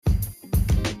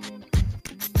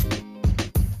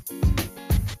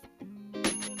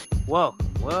Welcome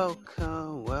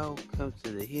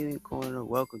to the Healing Corner.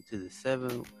 Welcome to the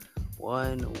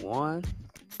 711.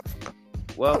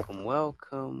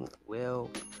 Welcome.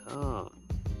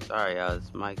 Sorry, y'all,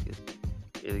 this mic is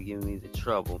really giving me the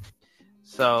trouble.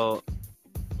 So,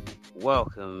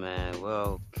 welcome, man.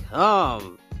 Welcome.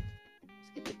 Let's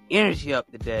get the energy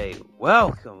up today.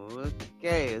 Welcome.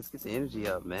 Okay, let's get the energy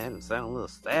up, man. I'm sounding a little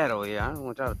sad over here. I don't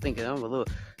want y'all to think that I'm a little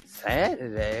sad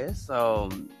today. So,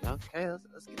 okay,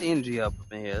 let's get the energy up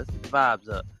in here. Let's get the vibes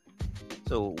up.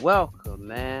 So, welcome,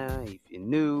 man. If you're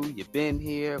new, you've been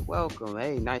here, welcome.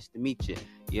 Hey, nice to meet you.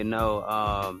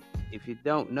 If you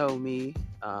don't know me,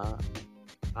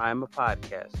 I'm a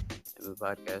podcaster. I'm a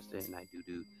podcaster, and I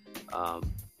do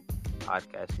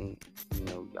podcasting.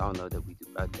 Y'all know that we do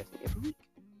podcasting every week.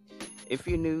 If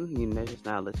you're new, just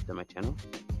now listen to my channel.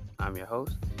 I'm your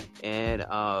host, and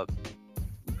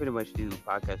we pretty much do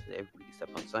podcasts every week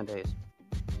except on Sundays.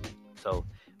 So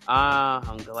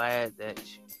I'm glad that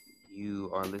you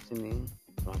are listening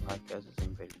to my podcast.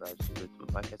 I'm very glad that you listen to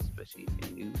my podcast, especially if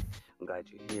you're new. I'm glad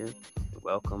you're here.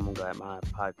 Welcome. I'm glad my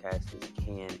podcast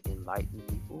can enlighten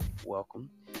people. Welcome.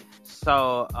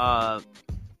 So I'm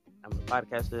a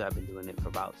podcaster. I've been doing it for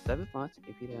about 7 months.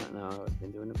 If you don't know, I've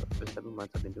been doing it for 7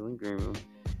 months. I've been doing Green Room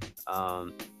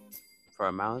for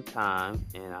an amount of time,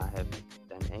 and I have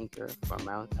done Anchor for an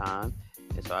amount of time.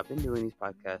 And so I've been doing these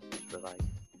podcasts for like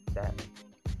that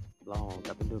long.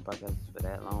 I've been doing podcasts for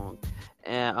that long.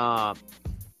 And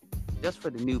just for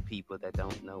the new people that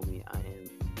don't know me, I am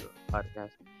a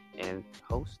podcast and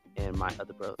host, and my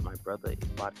brother is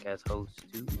podcast host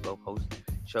too. We both host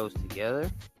shows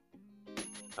together.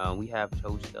 We have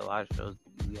hosted a lot of shows.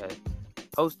 We have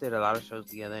hosted a lot of shows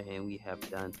together, and we have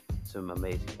done some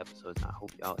amazing episodes. I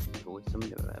hope y'all enjoy some of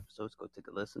the episodes. Go take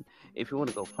a listen. If you want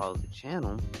to go follow the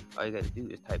channel, all you got to do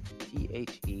is type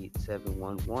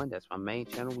THE711. That's my main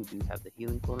channel. We do have the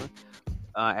Healing Corner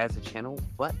as a channel,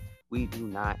 but we do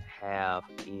not have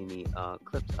any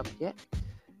clips up yet.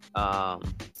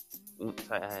 Once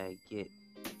I get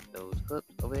those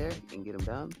clips over there and get them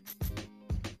done,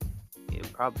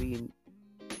 it'll probably be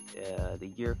the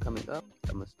year coming up.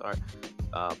 I'm gonna start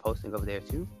posting over there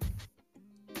too.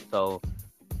 So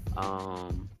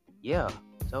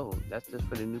so that's just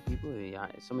for the new people.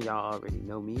 Some of y'all already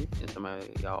know me, and some of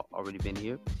y'all already been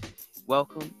here.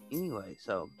 Welcome anyway.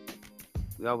 So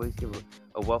we always give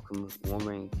a welcome,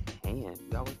 warming hand.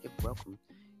 We always give welcome.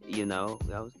 We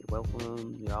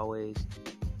always get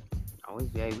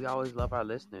welcome. We always love our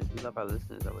listeners. We love our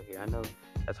listeners over here. I know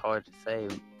that's hard to say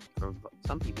for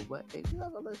some people, but hey, we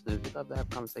love our listeners. We love to have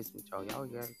conversations with y'all. Y'all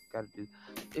gotta do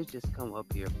is just come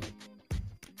up here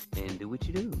and do what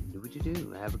you do.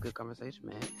 Have a good conversation,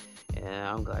 man. And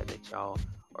I'm glad that y'all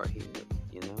are here.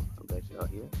 I'm glad y'all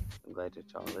here. I'm glad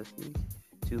that y'all listening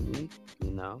to me.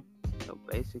 So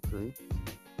basically,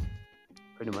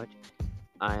 pretty much,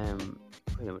 I'm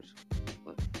pretty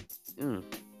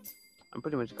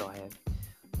much glad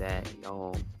that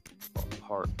y'all are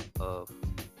part of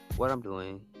what I'm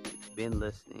doing. Been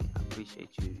listening. I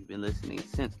appreciate you. You've been listening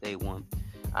since day one.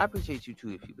 I appreciate you too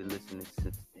if you've been listening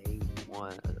since day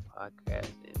one of the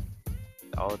podcast and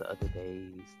all the other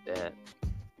days that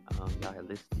y'all have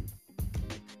listened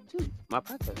to my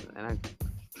podcast. And I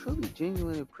truly,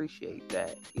 genuinely appreciate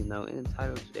that. And the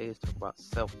title today is talk about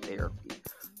self-therapy.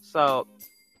 So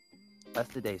that's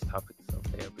today's topic,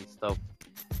 self-therapy. So,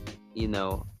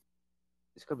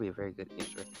 it's going to be a very good,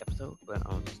 interesting episode, but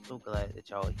I'm so glad that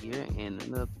y'all are here. And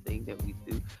another thing that we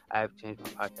do, I have changed my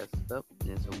podcast up,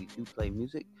 and so we do play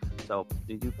music. So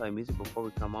we do play music before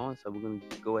we come on, so we're going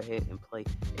to go ahead and play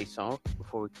a song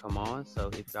before we come on.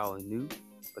 So if y'all are new,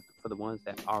 but for the ones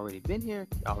that already been here,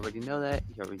 y'all already know that,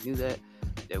 you already knew that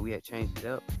we had changed it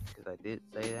up, because I did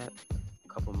say that a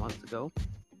couple months ago.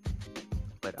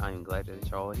 But I am glad that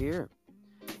y'all are here.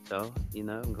 So,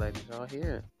 I'm glad that y'all are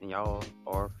here, and y'all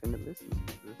are finna listen to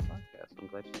this podcast. I'm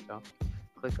glad that y'all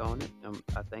click on it.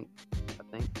 I thank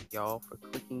y'all for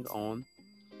clicking on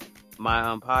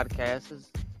my podcasts.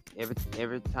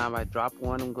 Every time I drop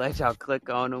one, I'm glad y'all click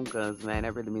on them, because, man,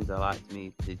 that really means a lot to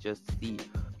me to just see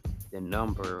the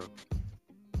number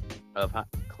of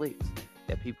clicks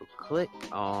that people click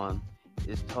on.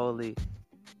 Is totally,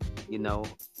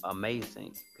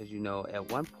 amazing, because,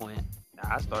 at one point,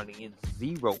 I started getting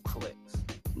 0 clicks.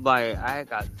 Like, I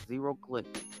got 0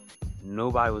 clicks.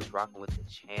 Nobody was rocking with the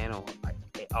channel, like,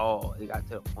 at all. It got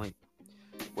to the point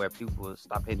where people would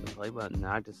stop hitting the play button, and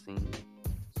I just seen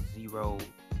 0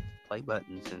 play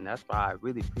buttons. And that's why I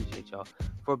really appreciate y'all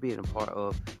for being a part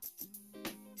of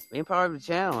the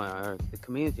channel, or the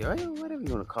community, or whatever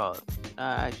you want to call it.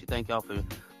 I actually thank y'all for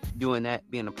doing that,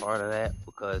 being a part of that,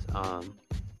 because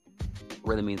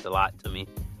Really means a lot to me.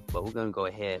 But we're gonna go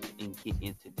ahead and get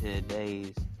into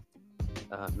today's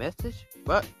message.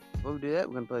 But before we do that,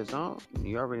 we're gonna play a song.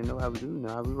 You already know how we do, you know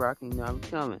how we rocking, you know how we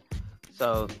coming.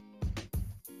 So let's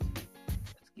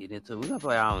get into it. We're gonna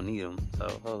play I Don't Need 'Em. So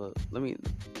hold up. Let me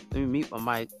mute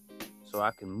my mic so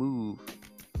I can move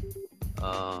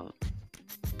the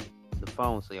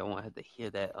phone so y'all won't have to hear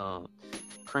that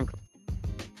crinkling.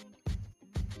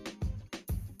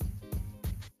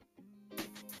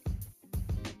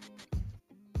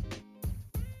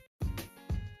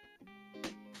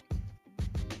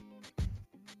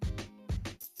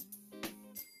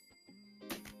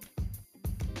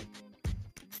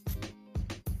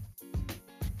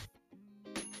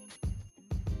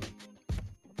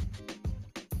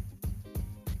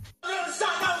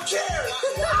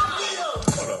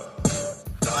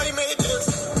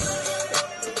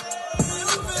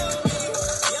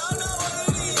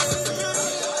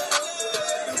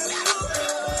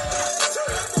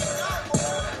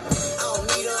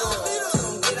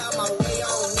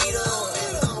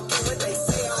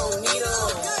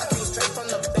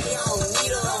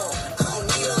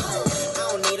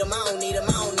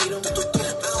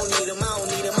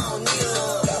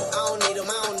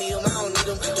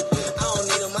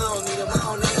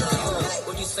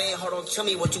 Tell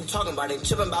me what you talking about. They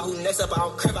tripping about who next up. I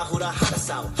don't care about who the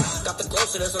hottest out. Got the glow,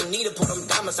 so there's no need to put them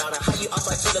diamonds out. How you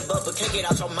outside to the butt, but can't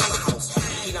get out your mama house.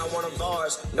 He not one of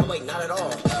ours. No, wait, not at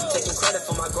all. Taking credit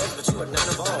for my growth, but you are none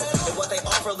of all. And what they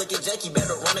offer, look at Jake, you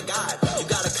better run a guide. You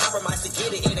gotta compromise to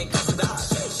get it, it ain't got to die.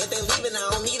 If they leaving,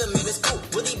 I don't need them in this cool.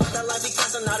 Really about that life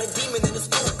because I'm not a demon in the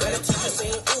school. Got a teacher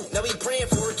saying, ooh, now we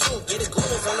praying for it too. Get it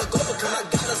glowing on the go, because my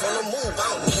God is on the move.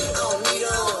 I don't need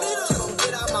them.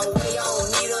 Get out my way, I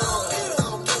don't need them.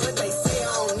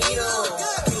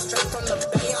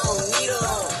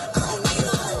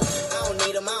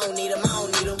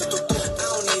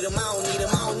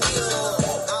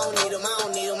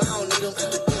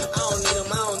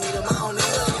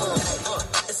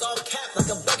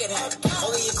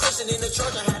 In the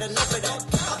church, I had enough of that.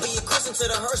 I'll be a Christian to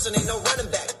the hearse and ain't no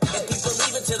running back. And people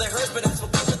leaving to the hearse, but that's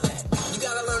what comes with that. You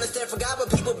gotta learn to stand for God,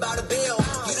 but people bow to bail.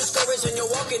 You discouraged and you're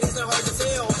walking, isn't hard to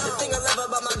tell. The thing I love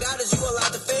about my God is you allowed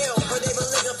to fail. Heard they been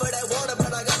looking for that water,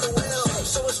 but I got the well.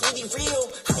 So it's really real,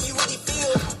 how you really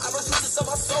feel. I refuse to sell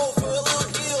my soul for a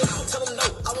little deal. Tell them no,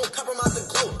 I won't compromise the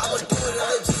glow. I'ma do it and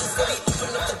let Jesus really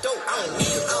open up the door. I don't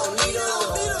need them.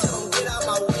 Tell them get out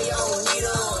my way, I don't need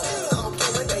them.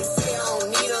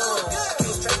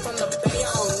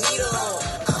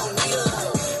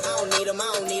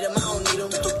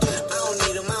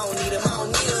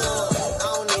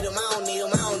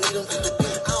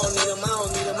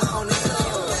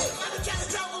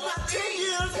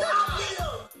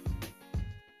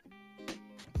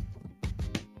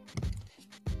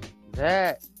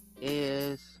 That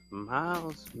is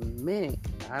Miles Minnick.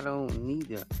 I don't need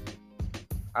them.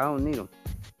 I don't need them.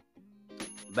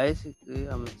 Basically,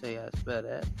 I'm gonna tell you how to spell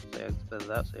that. So I can spell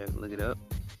it out so you can look it up.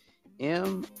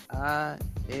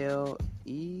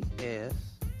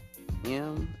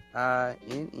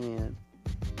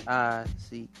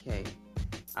 MILESMINNICK.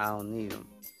 I don't need them.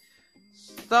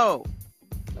 So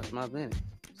that's Miles Minnick.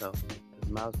 So that's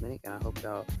Miles Minnick, and I hope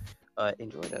y'all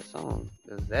enjoy that song,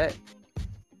 because that's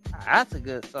a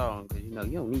good song, because you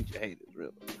don't need your haters,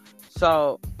 really.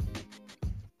 So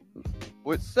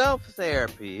with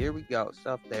self-therapy, here we go.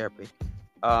 Self-therapy.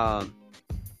 I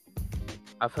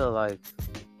feel like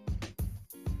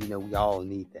we all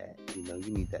need that. You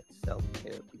need that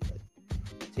self-therapy, like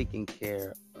taking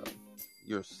care of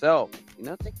yourself.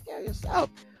 Taking care of yourself.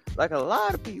 Like a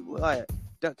lot of people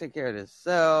don't take care of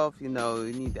themselves. You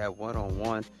need that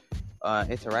one-on-one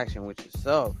interaction with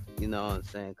yourself. You know what I'm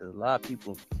saying? Because a lot of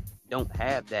people don't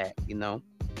have that.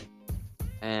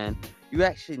 And you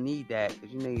actually need that,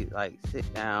 because you need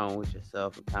sit down with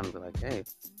yourself and kind of be like, hey,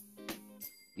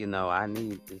 I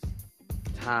need this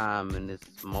time and this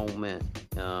moment.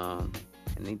 I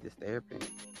need this therapy.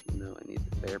 I need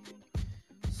this therapy.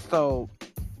 So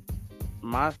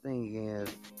my thing is,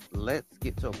 let's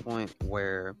get to a point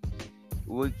where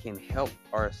we can help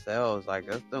ourselves.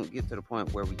 Let's don't get to the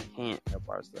point where we can't help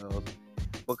ourselves,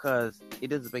 because it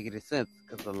doesn't make any sense.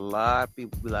 Because a lot of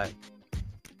people be like,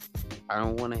 I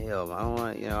don't want to help. I don't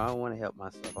want to help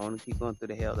myself. I want to keep going through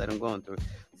the hell that I'm going through.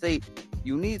 See,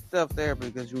 you need self-therapy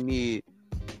because you need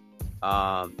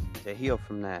to heal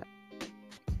from that.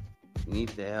 You need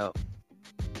to help.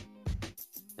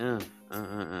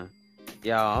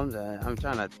 Y'all, I'm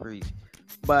trying not to preach,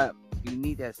 but you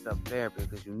need that self-therapy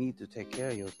because you need to take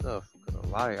care of yourself. Because a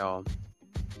lot of y'all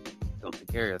don't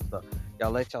take care of yourself.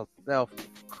 Y'all let yourself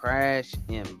crash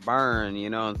and burn, you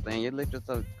know what I'm saying? You let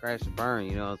yourself crash and burn,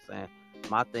 you know what I'm saying?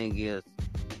 My thing is,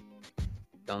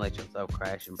 don't let yourself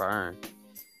crash and burn.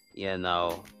 You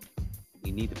know,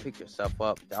 you need to pick yourself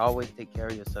up. To always take care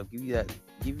of yourself.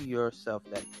 Give yourself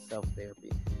that self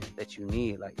therapy that you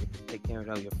need. Like if it's take care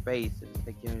of your face, if it's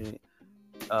take care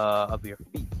of your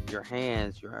feet, your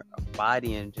hands, your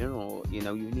body in general. You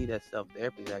know, you need that self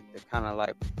therapy, like to kind of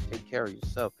like take care of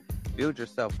yourself, build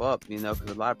yourself up. You know,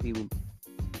 because a lot of people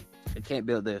they can't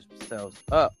build themselves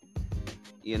up.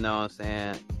 You know what I'm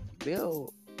saying?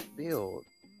 Build, build.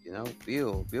 You know,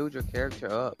 build your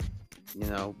character up. You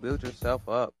know, build yourself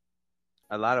up.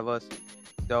 A lot of us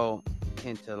don't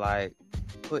tend to like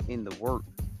put in the work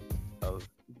of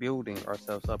building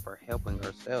ourselves up or helping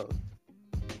ourselves.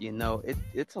 You know,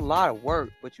 it's a lot of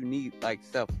work, but you need like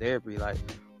self therapy, like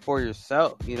for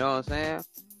yourself. You know what I'm saying?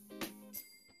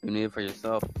 You need it for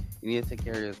yourself. You need to take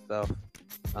care of yourself.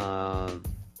 Um,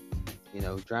 you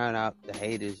know, drown out the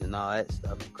haters and all that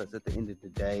stuff. Because at the end of the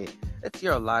day, it's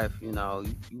your life. You know,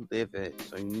 you live it,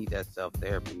 so you need that self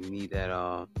therapy. You need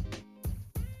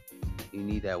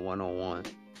that one-on-one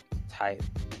type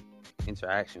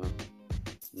interaction,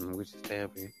 which is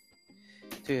therapy.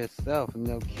 To yourself, you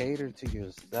know, cater to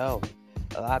yourself.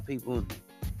 A lot of people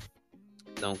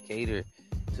don't cater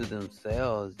to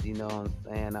themselves, you know what I'm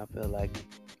saying? I feel like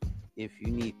if you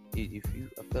need to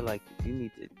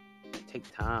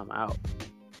take time out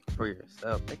for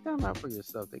yourself. Take time out for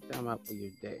yourself. Take time out for your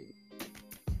day.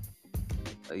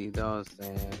 You know what I'm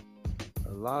saying?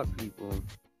 A lot of people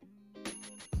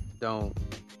don't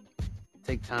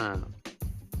take time.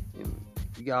 You know,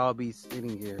 you all be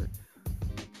sitting here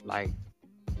like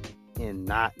and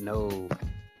not know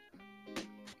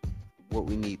what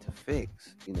we need to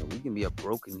fix. You know, we can be a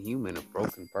broken human, a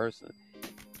broken person.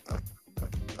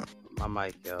 My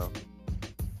mic, yo.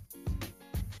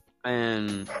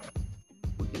 And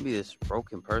we can be this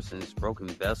broken person, this broken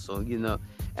vessel, you know.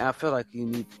 And I feel like you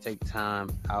need to take time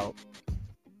out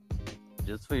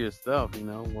just for yourself, you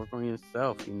know. Work on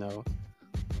yourself, you know.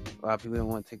 A lot of people don't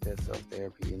want to take that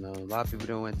self-therapy, you know. A lot of people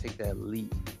don't want to take that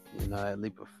leap, you know, that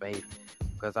leap of faith.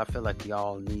 Because I feel like we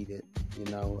all need it, you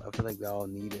know. I feel like we all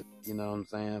need it, you know what I'm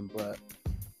saying? But,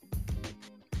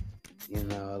 you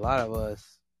know, a lot of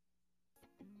us,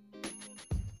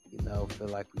 you know, feel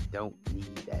like we don't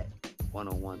need that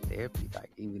one-on-one therapy.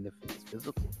 Like, even if it's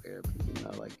physical therapy, you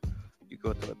know, like, you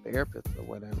go to a therapist or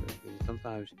whatever.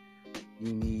 Sometimes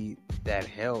you need that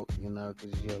help, you know,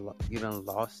 because you done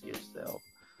lost yourself.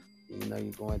 You know,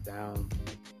 you're going down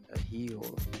a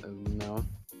hill, you know.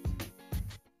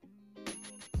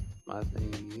 My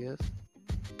thing is,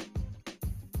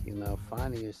 you know,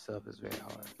 finding yourself is very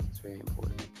hard. It's very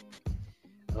important.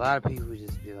 A lot of people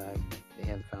just be like, they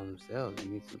haven't found themselves.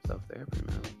 You need some self-therapy,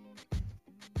 man.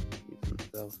 You need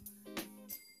some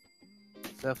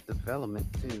self-development,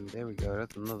 too. There we go.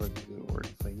 That's another good word.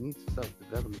 So you need some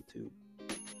self-development, too.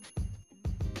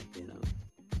 You know,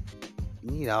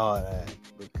 you need all of that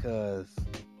because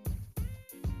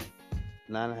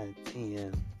 9 out of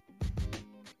 10,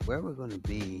 where we're going to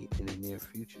be in the near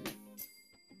future.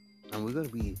 And we're going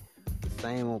to be the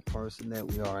same old person that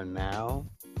we are now.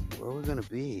 Where we're going to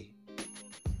be.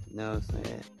 You know what I'm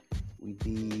saying? We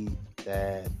need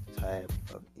that type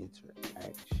of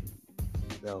interaction.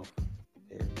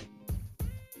 Self-therapy.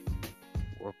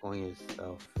 Work on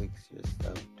yourself. Fix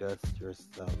yourself. Dust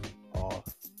yourself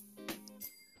off.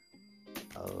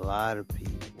 A lot of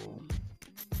people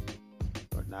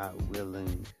are not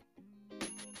willing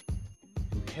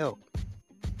to help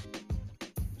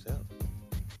themselves.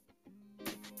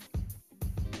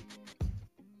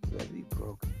 You gotta be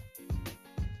broken.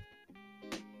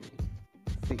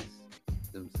 Fix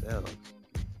themselves.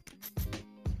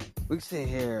 We can sit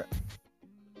here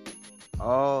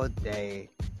all day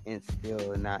and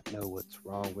still not know what's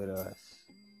wrong with us.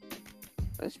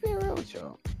 Let's be real with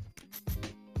y'all.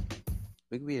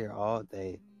 We can be here all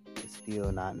day and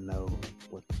still not know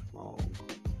what's wrong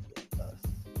with us.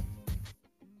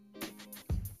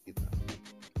 You know,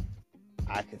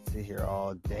 I could sit here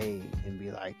all day and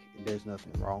be like, there's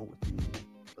nothing wrong with me,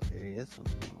 but there is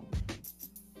something wrong with me.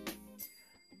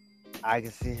 I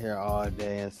can sit here all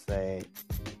day and say,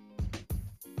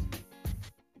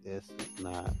 this is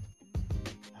not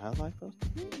how life supposed to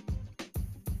be.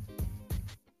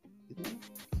 You know?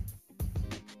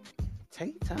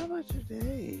 Take time out your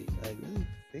day. Like, really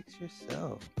fix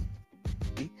yourself.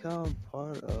 Become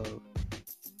part of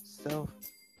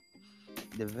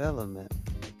self-development.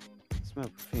 Smell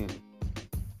perfume.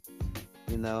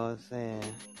 You know what I'm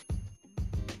saying?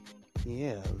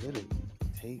 Yeah, literally.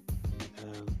 Take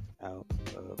time out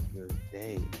of your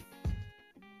day.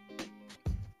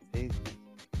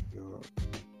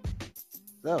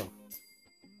 yourself.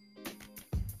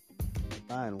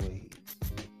 Find ways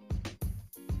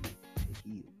to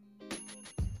heal.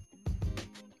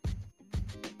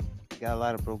 You got a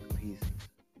lot of broken pieces.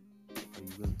 Are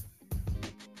you willing to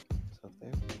fix yourself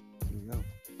there? Here we go.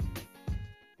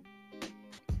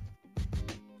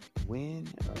 When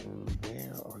and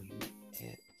where are you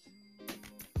at?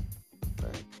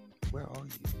 Right? Where are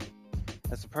you?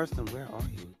 As a person, where are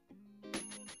you?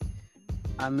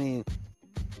 I mean,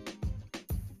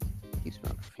 keep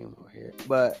smelling perfume over here,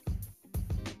 but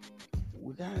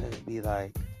we gotta be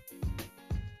like,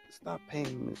 stop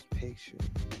painting this picture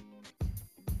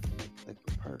like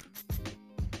we're perfect.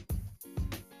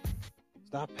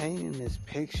 Stop painting this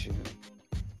picture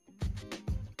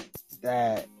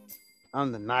that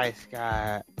I'm the nice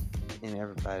guy and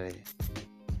everybody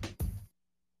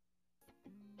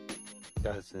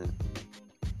doesn't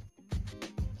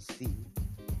see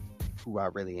who I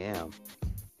really am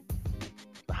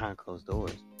behind closed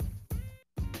doors.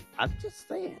 I'm just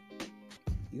saying,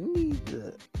 you need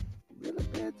to really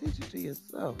pay attention to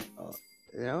yourself.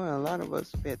 And a lot of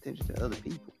us pay attention to other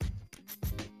people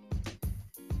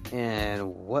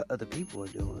and what other people are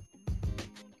doing.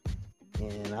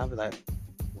 And I'll be like,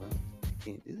 well, you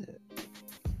can't do that.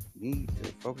 You need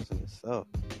to focus on yourself.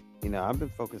 I've been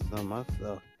focused on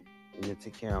myself and to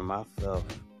take care of myself.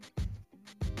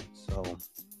 So,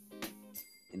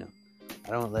 I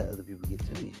don't let other people get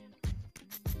to me.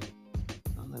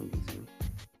 I don't let them get to me.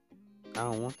 I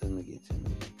don't want them to get to me.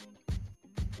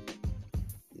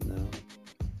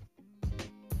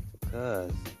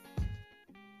 Because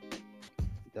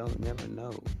you never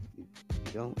know.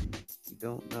 You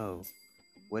don't know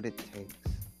what it takes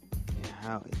and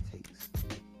how it takes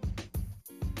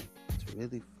to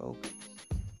really focus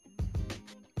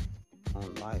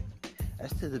on life.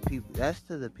 That's to the people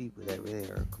that really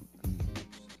are confused.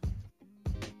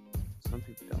 Some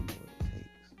people don't know what it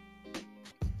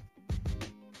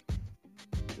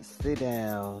takes to sit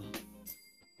down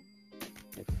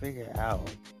and figure out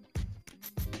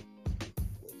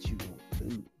what you want to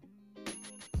do.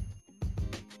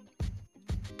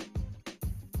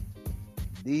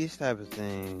 These type of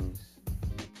things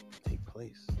take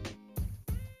place.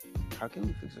 How can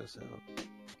we fix ourselves?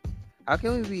 How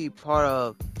can we be part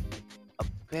of a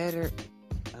better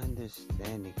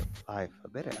understanding of life, a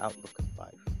better outlook of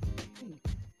life? Hey,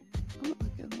 I look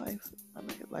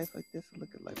at life like this, I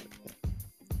look at life like that.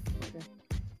 Okay.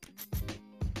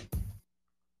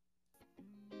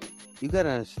 You gotta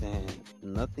understand,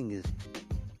 nothing is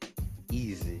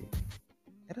easy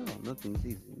at all. Nothing's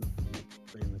easy.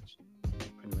 Pretty much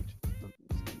nothing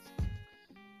is easy.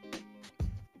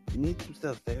 You need some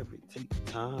self-therapy. Take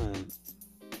time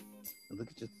and look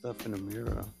at yourself in the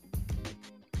mirror.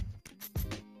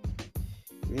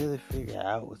 Really figure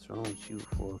out what's wrong with you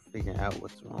before figuring out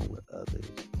what's wrong with others.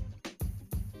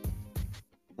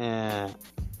 And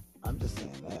I'm just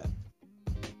saying that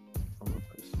from a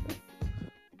perspective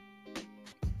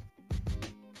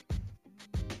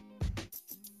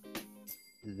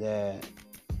that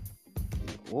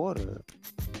in order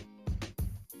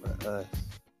for us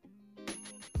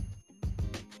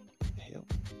to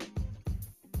help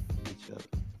each other,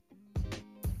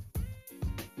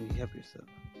 you need to help yourself.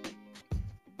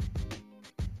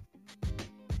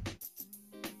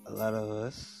 A lot of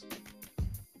us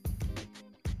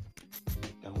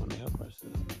don't want to help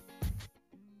ourselves.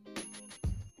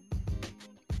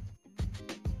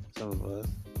 Some of us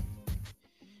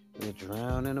will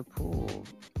drown in a pool,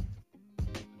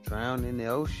 drown in the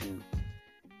ocean,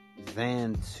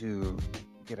 than to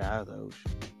get out of the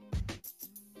ocean.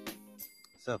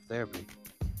 Self-therapy.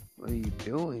 What are you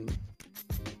doing?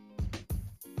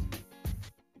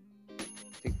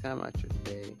 Take time out your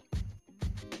day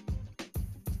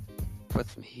for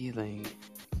some healing.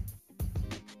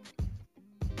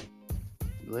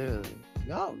 Literally,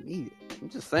 y'all need it. I'm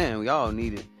just saying, we all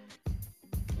need it.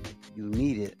 You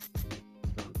need it.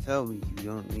 Don't tell me you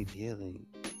don't need healing.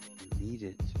 You need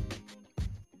it.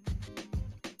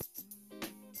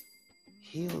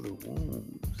 Heal the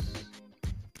wounds.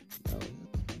 Heal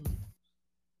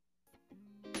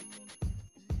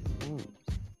the wounds.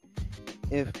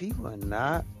 If people are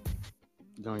not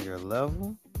on your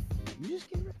level, you just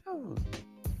get rid of them.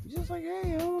 You're just like,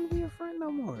 hey, I don't want to be your friend no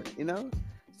more.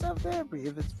 Self-therapy.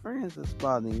 If it's friends that's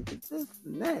bothering you, if it's this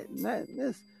and that and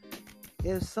this.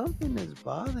 If something is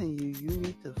bothering you, you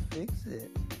need to fix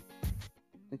it.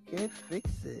 Okay,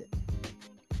 fix it.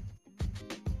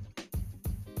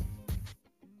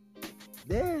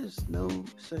 There's no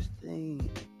such thing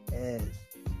as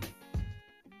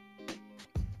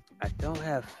I don't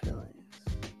have feelings.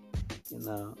 There's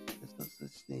no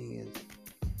such thing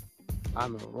as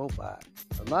I'm a robot.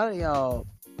 A lot of y'all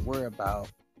worry about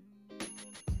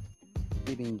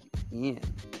fitting in.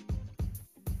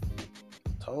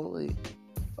 Totally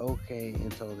okay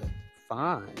and totally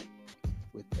fine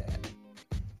with that.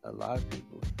 A lot of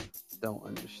people don't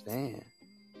understand.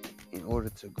 In order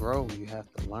to grow, you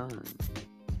have to learn.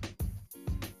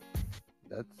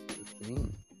 That's the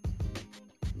thing.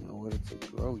 In order to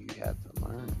grow, you have to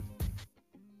learn.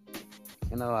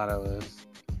 And a lot of us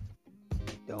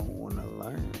don't want to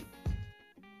learn.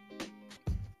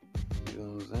 You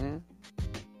know what I'm saying?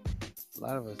 A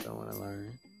lot of us don't want to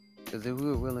learn. Because if we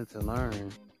were willing to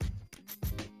learn,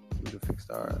 we would have fixed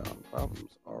our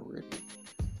problems already.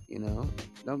 You know?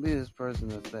 Don't be this person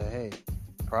that say, hey,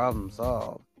 problem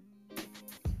solved,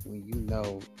 when you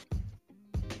know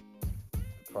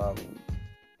the problem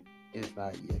is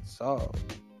not yet solved.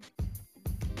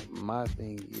 My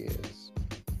thing is,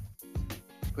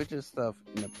 put your stuff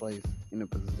in a place, in a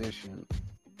position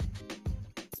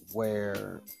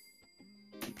where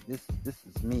this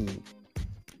is me,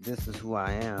 this is who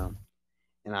I am,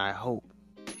 and I hope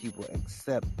people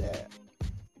accept that.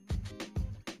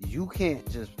 You can't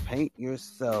just paint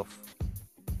yourself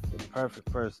the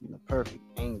perfect person, the perfect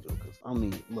angel, because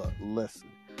look, listen,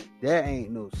 there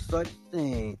ain't no such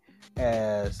thing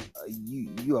as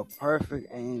you a perfect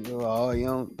angel. Oh, you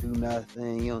don't do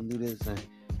nothing, you don't do this, and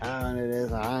I don't do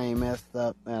this, and I ain't messed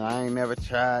up, and I ain't never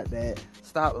tried that.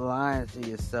 Stop lying to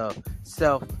yourself.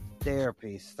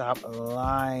 Self-therapy. Stop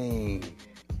lying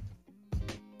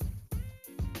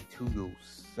to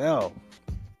yourself.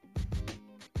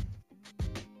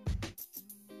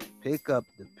 Pick up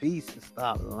the pieces.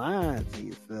 Stop lying to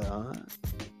yourself, huh?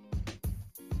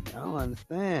 I don't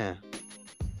understand.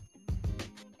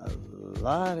 A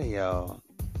lot of y'all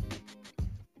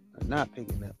are not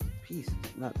picking up the pieces.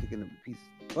 Not picking up the pieces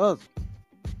of the puzzle.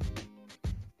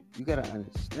 You gotta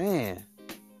understand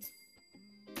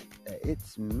that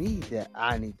it's me that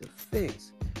I need to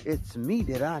fix. It's me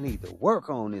that I need to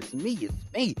work on. It's me.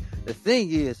 The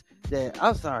thing is that,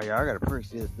 I'm sorry, y'all, I gotta preach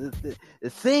this. The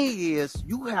thing is,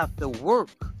 you have to work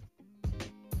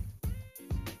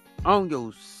on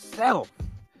yourself.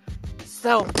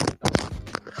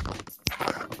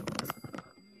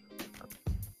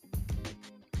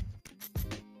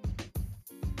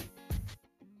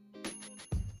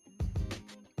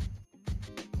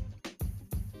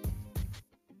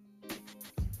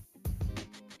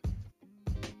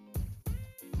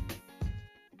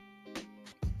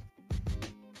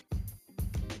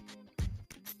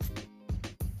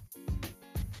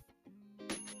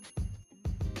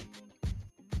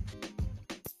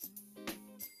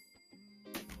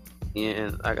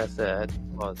 And like I said, I had to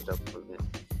pause it up for a minute.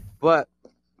 But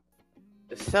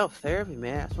the self-therapy,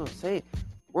 man, that's what I'm saying.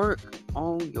 Work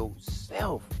on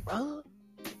yourself, brother.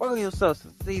 Work on yourself. So,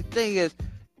 see, the thing is,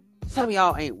 some of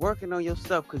y'all ain't working on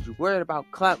yourself because you're worried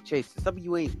about clout chasing. Some of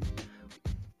you ain't.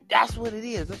 That's what it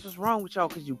is. That's what's wrong with y'all,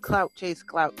 because you clout chase.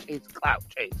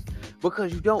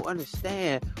 Because you don't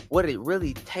understand what it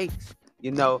really takes.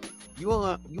 You know, you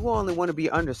only want to be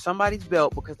under somebody's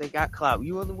belt because they got clout.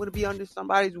 You only want to be under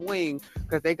somebody's wing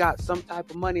because they got some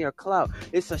type of money or clout.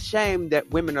 It's a shame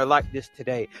that women are like this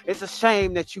today. It's a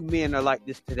shame that you men are like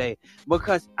this today.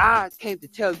 Because I came to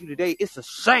tell you today, it's a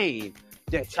shame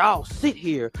that y'all sit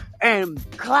here and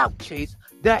clout chase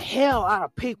the hell out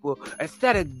of people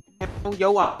instead of on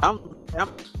your own. I'm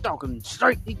talking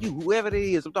straight to you, whoever it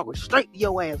is. I'm talking straight to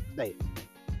your ass today.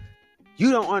 You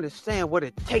don't understand what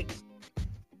it takes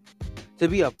to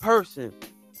be a person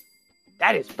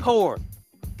that is poor.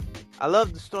 I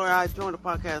love the story. I joined the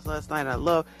podcast last night. I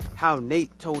love how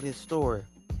Nate told his story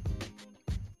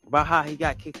about how he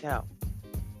got kicked out.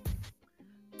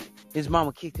 His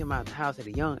mama kicked him out of the house at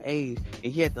a young age,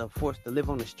 and he had to forced to live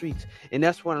on the streets. And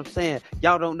that's what I'm saying.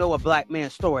 Y'all don't know a black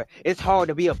man's story. It's hard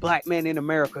to be a black man in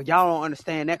America. Y'all don't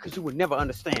understand that because you would never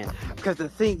understand. Because the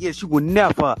thing is, you will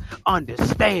never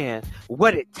understand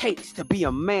what it takes to be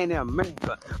a man in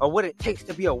America, or what it takes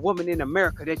to be a woman in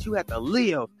America, that you have to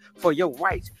live for your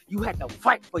rights. You had to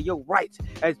fight for your rights.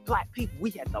 As black people,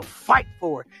 we had to fight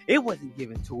for it. It wasn't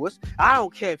given to us. I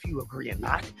don't care if you agree or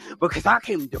not, because I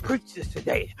came to preach this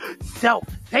today.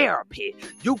 Self-therapy.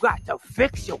 You got to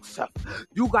fix yourself.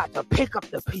 You got to pick up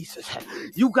the pieces.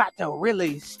 You got to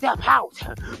really step out.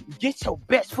 Get your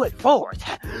best foot forward.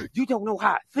 You don't know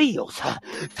how it feels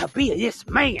to be this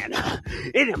man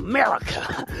in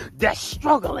America that's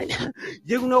struggling.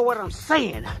 You know what I'm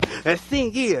saying? The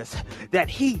thing is that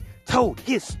he told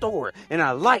his story, and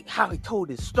I like how he told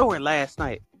his story last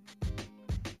night.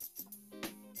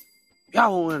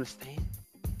 Y'all won't understand.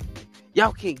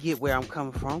 Y'all can't get where I'm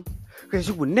coming from, because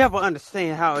you will never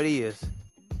understand how it is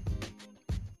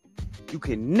You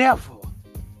can never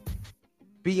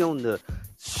be on the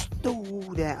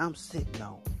stool that I'm sitting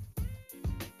on.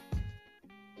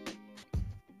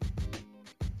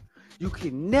 You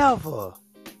can never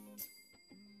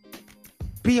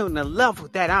be on the level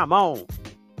that I'm on.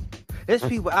 There's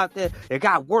people out there that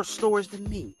got worse stories than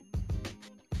me.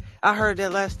 I heard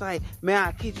that last night. Man,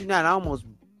 I kid you not, I almost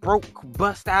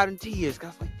bust out in tears. I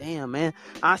was like, damn, man.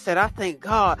 I said, I thank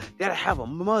God that I have a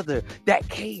mother that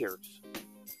cares.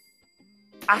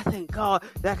 I thank God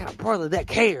that I got a brother that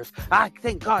cares. I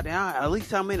thank God that at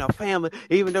least I'm in a family,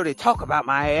 even though they talk about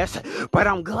my ass. But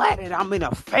I'm glad that I'm in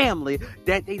a family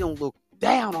that they don't look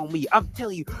down on me. I'm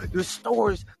telling you, the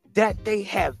stories that they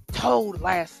have told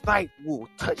last night will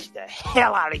touch the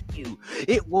hell out of you.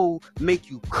 It will make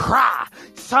you cry.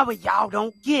 Some of y'all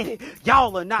don't get it.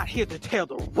 Y'all are not here to tell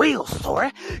the real story.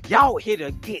 Y'all here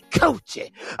to get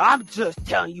coochie. I'm just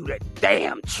telling you the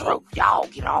damn truth. Y'all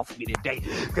get off me today,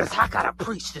 because I gotta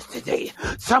preach this today.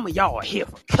 Some of y'all are here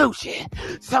for coochie.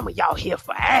 Some of y'all here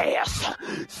for ass.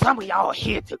 Some of y'all are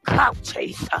here to clout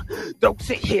chase. Don't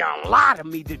sit here and lie to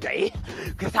me today,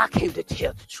 because I came to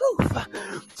tell the truth.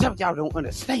 Some of y'all don't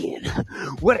understand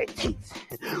what it takes,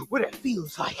 what it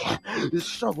feels like to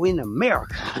struggle in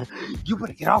America. You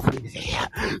better get off me today,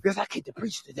 because I came to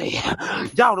preach today.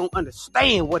 Y'all don't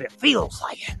understand what it feels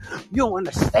like. You don't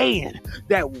understand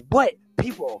that what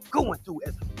people are going through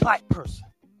as a black person.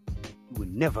 You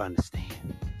would never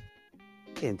understand.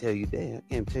 I can't tell you that.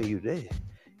 I can't tell you that.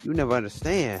 You never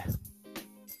understand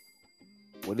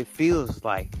what it feels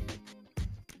like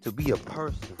to be a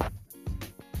person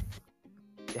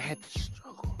that had to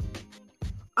struggle.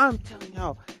 I'm telling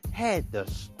y'all, had to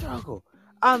struggle.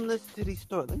 I'm listening to these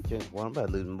stories. Let me drink water. I'm about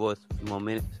to lose my voice for a few more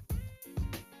minutes.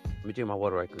 Let me drink my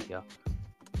water right quick, y'all.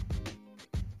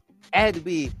 I had to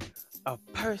be a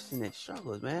person that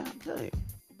struggles, man. I'm telling you.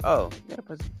 Oh, yeah,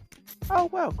 person. Oh,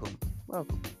 welcome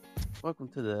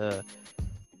to the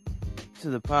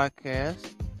podcast.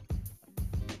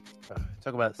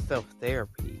 Talk about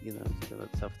self-therapy. Talk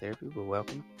about self-therapy. But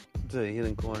welcome to the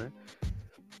Healing Corner.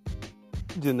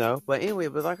 But anyway,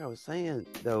 like I was saying,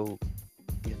 though,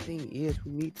 the thing is,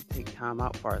 we need to take time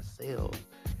out for ourselves,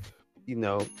 and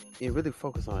really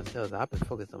focus on ourselves. I've been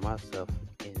focused on myself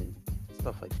and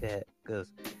stuff like that,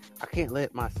 because I can't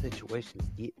let my situations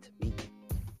get to me.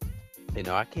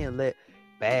 I can't let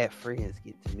bad friends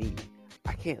get to me.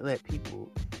 I can't let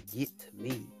people get to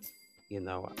me.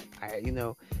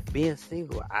 Being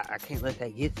single, I can't let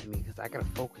that get to me, because I gotta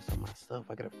focus on myself.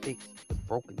 I gotta fix the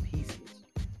broken pieces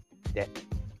that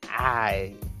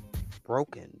I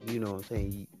broken. You know what I'm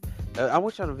saying? I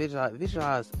want y'all to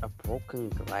visualize a broken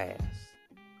glass,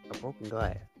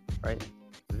 right?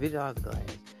 Visualize a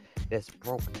glass that's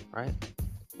broken, right?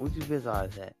 Once you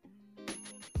visualize that,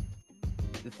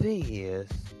 the thing is,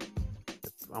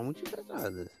 I want you to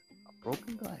visualize this: a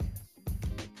broken glass.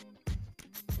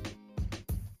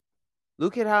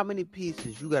 Look at how many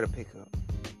pieces you got to pick up,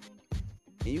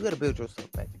 and you got to build yourself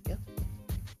back together.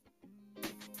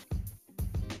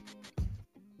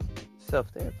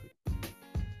 Self-therapy.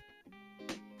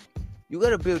 You got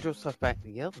to build yourself back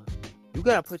together. You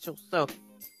got to put yourself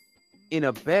in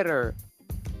a better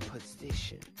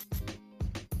position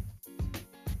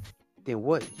than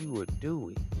what you were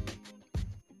doing.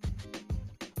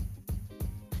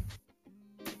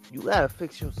 You got to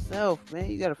fix yourself,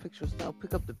 man. You got to fix yourself.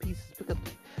 Pick up the pieces.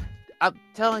 I'm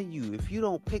telling you, if you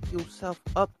don't pick yourself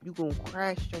up, you're going to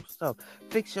crash yourself.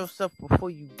 Fix yourself before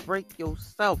you break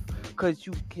yourself, because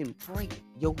you can break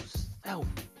yourself.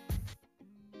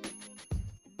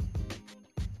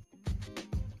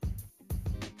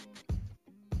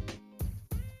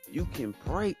 You can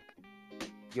break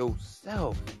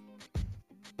yourself.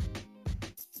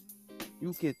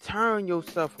 You can turn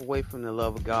yourself away from the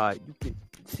love of God. You can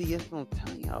see, that's what I'm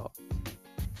telling y'all.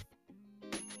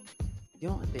 You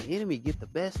don't let the enemy get the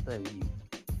best of you.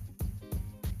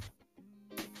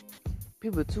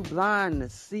 People are too blind to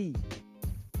see.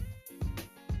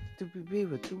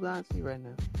 People are too blind to see right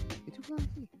now. They're too blind to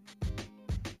see.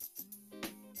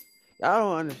 Y'all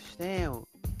don't understand.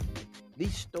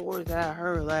 These stories that I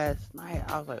heard last night,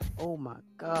 I was like, oh my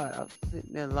God. I was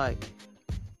sitting there like,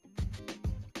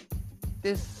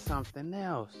 this is something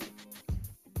else.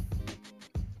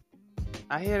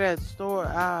 I hear that story.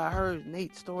 I heard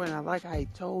Nate's story, and I like how he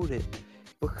told it,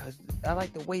 because I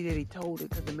like the way that he told it,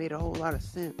 because it made a whole lot of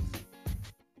sense.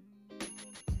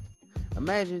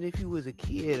 Imagine if you was a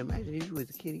kid. You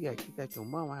got kicked out your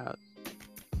mama's house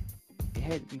and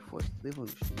had to be forced to live on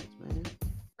the streets, man.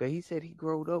 Because he said he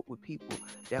growed up with people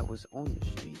that was on the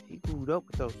streets. He grew up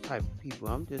with those type of people.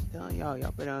 I'm just telling y'all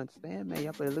better understand, man.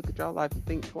 Y'all better look at y'all life and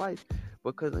think twice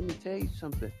Because let me tell you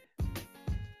something.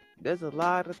 There's a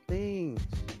lot of things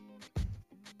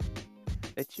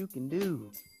that you can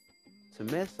do to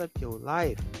mess up your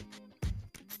life.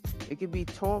 It could be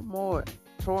torn. I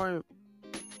don't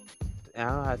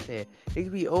know how to say it. It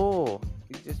could be oil.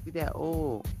 It could just be that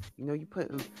oil. You know, you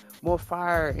put more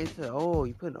fire into the oil.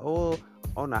 You put oil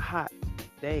on a hot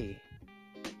day.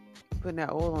 Putting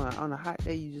that oil on a hot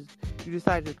day, you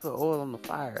decide to put oil on the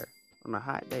fire on a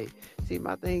hot day. See,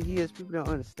 my thing is, people don't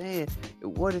understand.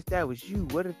 What if that was you?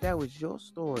 What if that was your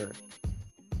story?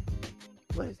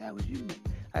 What if that was you?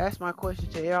 I asked my question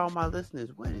to all my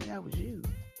listeners. What if that was you?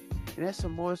 And there's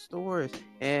some more stories.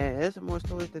 And there's some more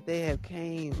stories that they have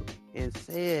came and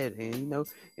said. And, you know,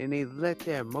 and they let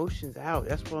their emotions out.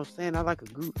 That's what I'm saying. I like a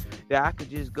group that I could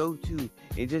just go to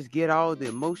and just get all the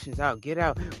emotions out. Get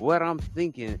out what I'm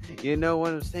thinking. You know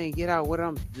what I'm saying? Get out what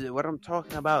I'm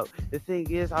talking about. The thing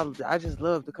is, I just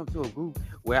love to come to a group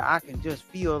where I can just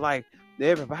feel like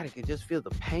everybody can just feel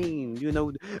the pain, you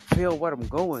know, feel what I'm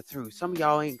going through. Some of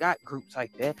y'all ain't got groups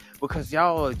like that because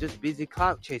y'all are just busy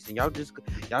clout chasing. Y'all just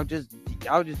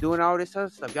doing all this other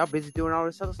stuff. Y'all busy doing all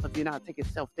this other stuff. You're not taking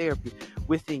self-therapy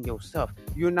within yourself.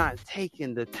 You're not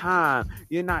taking the time.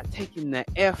 You're not taking the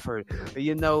effort,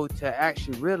 you know, to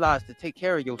actually realize to take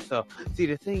care of yourself. See,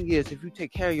 the thing is, if you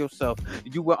take care of yourself,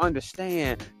 you will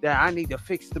understand that I need to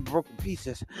fix the broken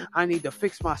pieces. I need to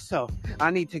fix myself. I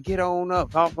need to get on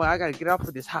up. I got to get up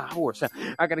with this high horse.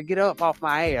 I gotta get up off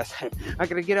my ass. I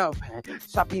gotta get up,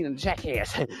 stop being a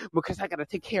jackass, because I gotta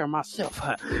take care of myself.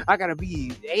 I gotta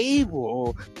be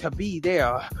able to be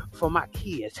there for my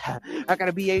kids. I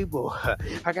gotta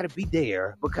be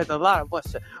there because a lot of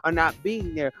us are not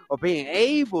being there or being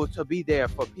able to be there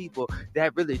for people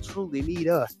that really truly need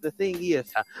us. The thing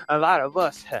is, a lot of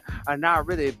us are not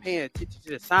really paying attention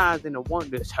to the signs and the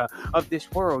wonders of this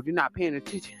world. You're not paying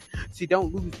attention. See,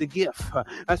 don't lose the gift.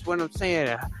 That's what I'm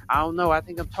saying. I don't know. I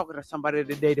think I'm talking to somebody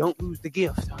today. Don't lose the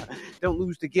gift. Don't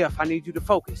lose the gift. I need you to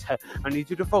focus. I need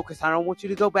you to focus. I don't want you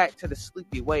to go back to the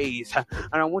sleepy ways.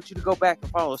 I don't want you to go back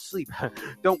and fall asleep.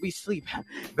 Don't be asleep.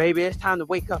 Baby, it's time to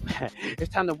wake up.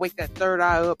 It's time to wake that third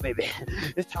eye up, baby.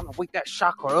 It's time to wake that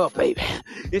chakra up, baby.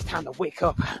 It's time to wake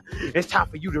up. It's time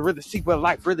for you to really see what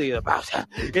life really is about.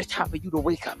 It's time for you to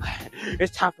wake up.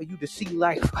 It's time for you to see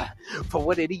life for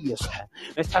what it is.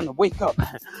 It's time to wake up.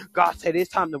 God said it's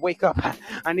time to wake up.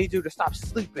 I need you to stop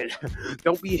sleeping.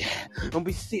 Don't be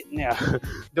sitting there.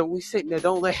 Don't be sitting there.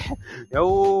 Don't let.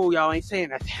 Oh, y'all ain't saying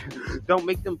that. Don't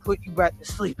make them put you back to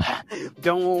sleep.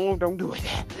 Don't do it.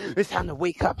 It's time to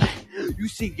wake up. You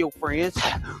see your friends.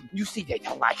 You see they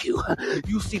don't like you.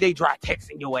 You see they dry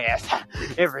texting your ass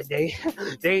every day.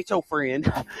 They ain't your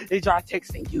friend. They dry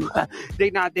texting you. They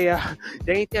not there.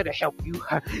 They ain't there to help you.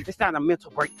 It's not a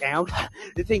mental breakdown.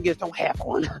 The thing is, don't have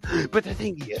one. But the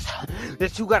thing is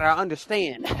that you gotta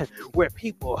understand where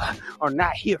people are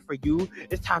not here for you.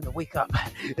 It's time to wake up.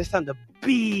 It's time to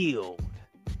build.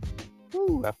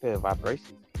 Ooh, I feel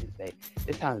vibrations today.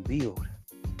 It's time to build.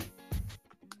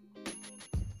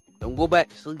 Don't go back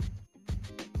to sleep.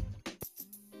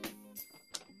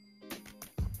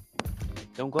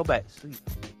 Don't go back to sleep.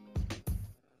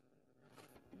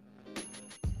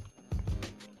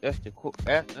 That's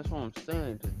what I'm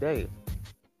saying today.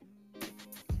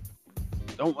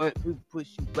 Don't let people push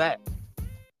you back.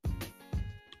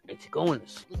 It's going to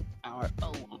sleep.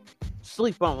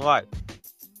 Sleep on life.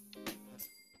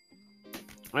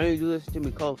 I need you to listen to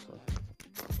me closer.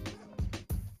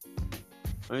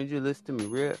 I need you to listen to me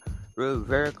real,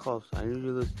 very close. I need you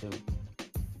to listen to me.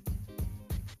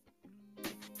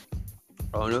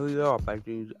 I don't know who you are, but I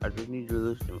just need you to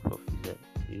listen to me for a few seconds.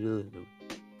 I need you to listen to me.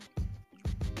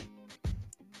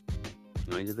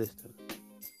 I need you to listen to me.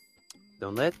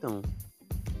 Don't let them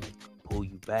pull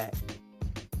you back.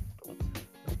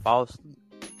 Don't fall asleep.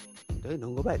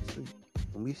 Don't go back to sleep.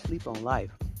 When we sleep on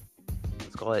life,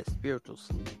 let's call that spiritual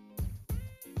sleep.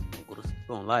 Don't go to sleep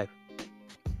on life.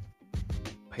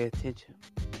 Pay attention.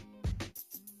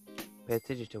 Pay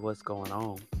attention to what's going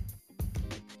on.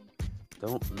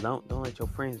 Don't let your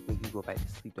friends make you go back to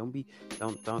sleep.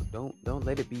 Don't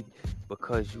let it be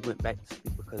because you went back to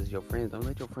sleep because of your friends. Don't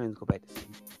let your friends go back to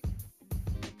sleep.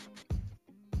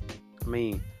 I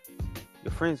mean,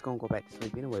 your friends gonna go back to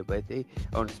sleep anyway, but they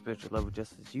on a spiritual level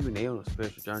just as you, and they on a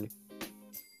spiritual journey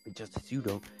just as you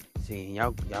don't. See, and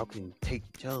y'all can take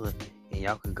each other and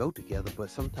y'all can go together, but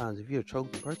sometimes if you're a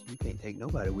chosen person, you can't take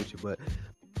nobody with you. But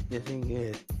the thing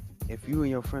is, if you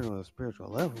and your friend are on a spiritual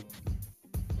level,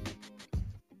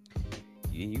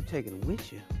 and you taking them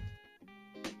with you,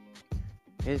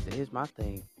 here's my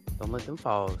thing. Don't let them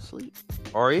fall asleep.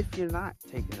 Or if you're not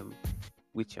taking them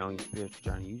with you on your spiritual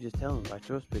journey. You just tell them about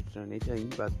your spiritual journey. They tell you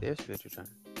about their spiritual journey.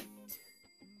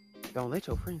 Don't let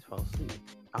your friends fall asleep.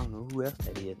 I don't know who else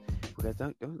that is, because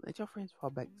don't let your friends fall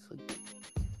back to sleep.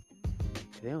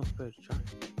 If they're on spiritual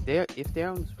journey, if they're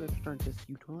on the spiritual journey, just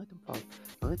you don't let them fall.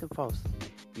 Don't let them fall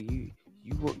asleep.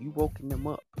 You woken them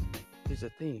up. Here's the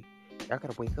thing, y'all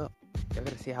gotta wake up. Y'all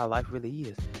gotta see how life really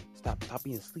is. Stop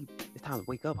being asleep. It's time to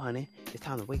wake up, honey. It's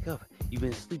time to wake up. You've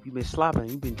been asleep. You've been slobbering.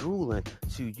 You've been drooling.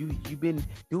 So you've been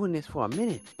doing this for a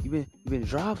minute. You've been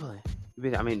droveling.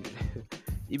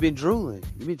 You've been drooling.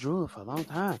 You've been drooling for a long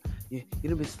time. You've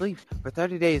been asleep for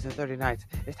 30 days and 30 nights.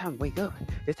 It's time to wake up.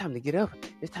 It's time to get up.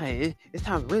 It's time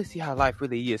to really see how life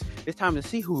really is. It's time to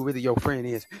see who really your friend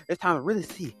is. It's time to really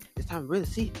see. It's time to really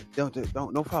see. Don't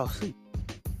fall asleep.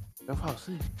 Don't fall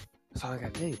asleep. That's all I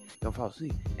gotta tell you. Don't fall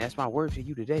asleep. And that's my word to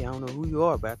you today. I don't know who you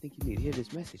are, but I think you need to hear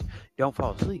this message. Don't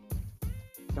fall asleep.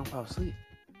 Don't fall asleep.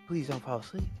 Please don't fall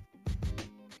asleep.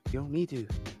 You don't need to.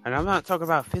 And I'm not talking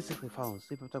about physically falling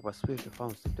asleep. I'm talking about spiritually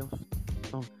falling asleep.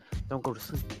 Don't go to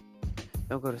sleep.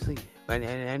 Don't go to sleep. And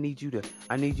I need you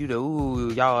to.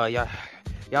 Ooh, y'all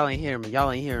ain't hearing me.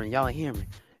 Y'all ain't hearing me.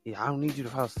 Yeah, I don't need you to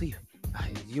fall asleep.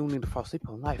 You don't need to fall asleep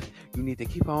on life. You need to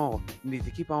keep on. You need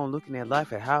to keep on looking at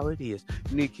life at how it is.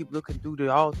 You need to keep looking through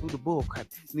the bull crap.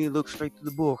 You need to look straight through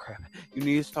the bull crap. You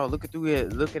need to start looking through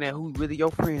it, looking at who really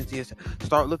your friends is.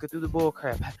 Start looking through the bull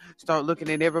crap. Start looking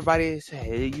at everybody.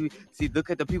 You see, look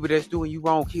at the people that's doing you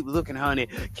wrong. Keep looking, honey.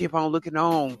 Keep on looking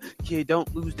on. Kid,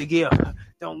 don't lose the gift.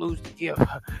 Don't lose the gift.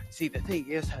 See, the thing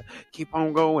is, keep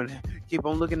on going. Keep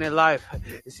on looking at life.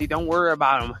 See, don't worry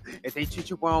about them. If they treat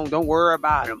you wrong, don't worry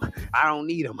about them. I don't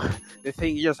need them. The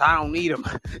thing is, I don't need them.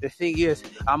 The thing is,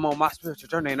 I'm on my spiritual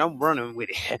journey and I'm running with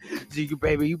it. See, you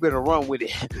baby, you better run with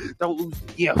it. Don't lose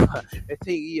the gift. The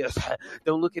thing is,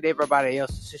 don't look at everybody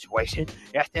else's situation.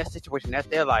 That's their situation. That's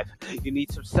their life. You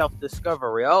need some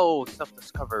self-discovery. Oh,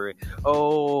 self-discovery.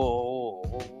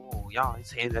 Oh, y'all ain't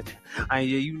saying nothing.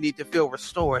 You need to feel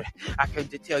restored. I came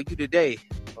to tell you today.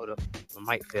 Hold up. I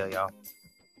might fail, y'all.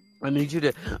 I need you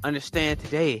to understand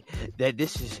today that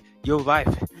this is your life,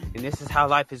 and this is how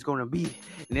life is going to be,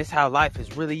 and this is how life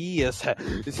really is.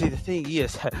 You see, the thing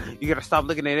is, you got to stop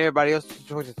looking at everybody else's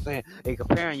situation and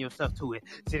comparing yourself to it.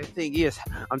 See, the thing is,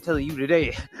 I'm telling you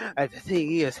today, the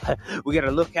thing is, we got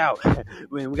to look out.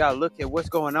 We got to look at what's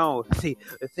going on. See,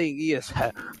 the thing is,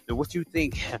 what you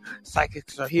think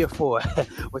psychics are here for,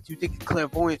 what you think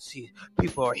clairvoyancy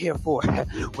people are here for,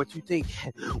 what you think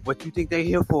they're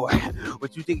here for,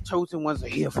 what you think chosen ones are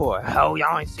here for. Oh,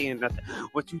 y'all ain't seeing nothing.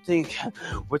 What you think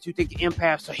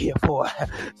empaths are here for.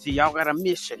 See, y'all got a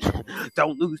mission.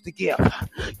 Don't lose the gift.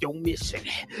 Your mission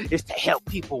is to help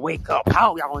people wake up.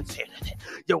 How y'all ain't saying nothing?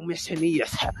 Your mission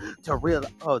is to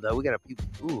realize. Oh, though we got people.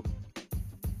 Ooh,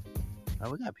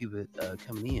 we got people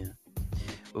coming in.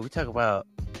 But we're talking about.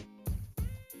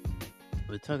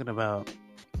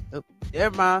 Oh,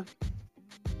 never mind.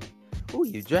 Ooh,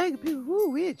 you dragging people.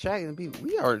 Ooh, we ain't dragging people.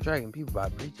 We are dragging people by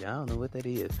preaching. I don't know what that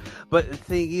is. But the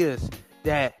thing is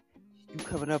that you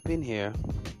coming up in here,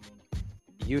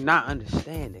 you're not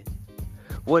understanding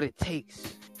what it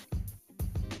takes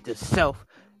to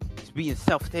be in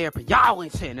self-therapy. Y'all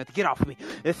ain't saying nothing. Get off of me.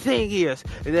 The thing is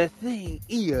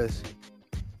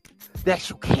that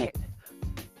you can't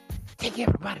take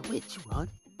everybody with you, hon.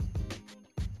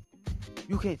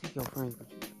 You can't take your friends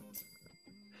with you.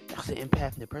 Y'all's an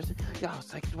empath in person.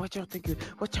 Y'all's like, what y'all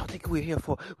think we're here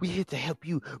for? We're here to help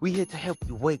you. We're here to help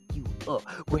you wake you up.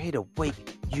 We're here to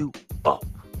wake you up.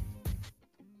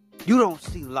 You don't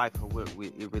see life for what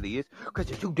it really is because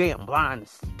you're too damn blind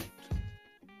to see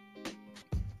it.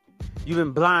 You've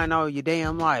been blind all your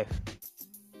damn life.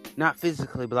 Not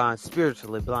physically blind,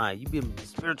 spiritually blind. You've been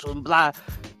spiritually blind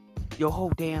your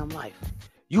whole damn life.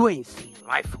 You ain't seeing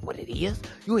life for what it is.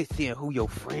 You ain't seeing who your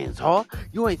friends are.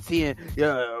 You ain't seeing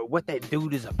what that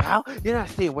dude is about. You're not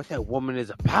seeing what that woman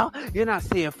is about. You're not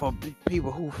seeing for people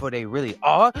who they really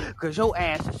are. Because your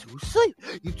ass is too asleep.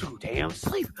 You too damn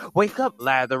asleep. Wake up,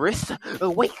 Lazarus.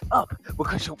 Wake up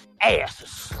because your ass is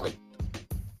asleep.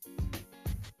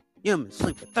 You've been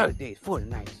asleep for 30 days, 40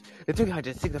 nights. The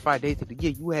 365 days of the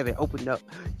year, you haven't opened up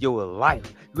your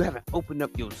life. You haven't opened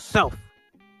up yourself.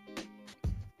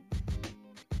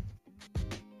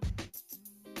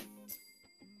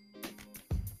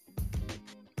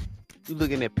 You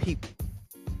looking at people.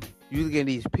 You looking at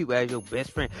these people as your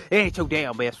best friend. It ain't your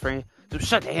damn best friend. So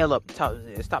shut the hell up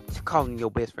and stop calling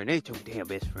your best friend. It ain't your damn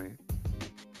best friend.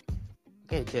 I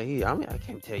can't tell you. I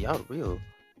can't tell y'all the real.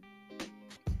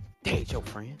 They ain't your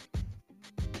friend.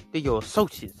 They're your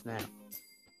associates now.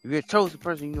 If you're a chosen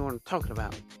person, you know what I'm talking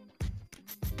about.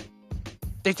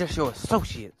 They're just your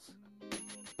associates.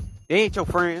 They ain't your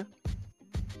friend.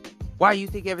 Why you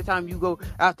think every time you go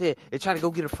out there and try to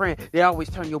go get a friend, they always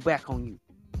turn your back on you?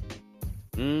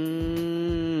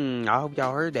 I hope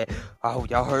y'all heard that.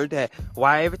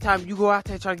 Why every time you go out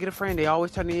there and try to get a friend, they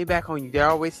always turn their back on you. They're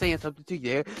always saying something to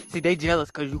you. See, they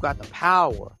jealous because you got the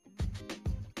power.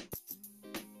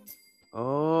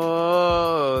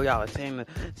 Oh, y'all are saying,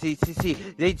 see,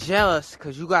 they jealous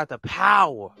because you got the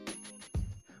power.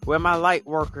 Where my light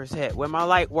workers at?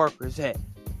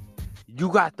 You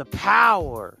got the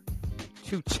power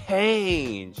to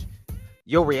change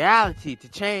your reality, to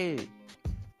change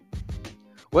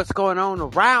what's going on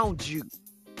around you.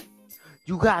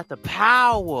 You got the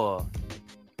power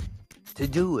to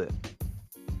do it.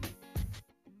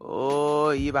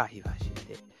 Oh, he about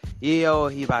shit. Yeah,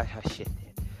 he about shit.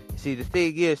 See, the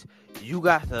thing is, you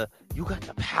got the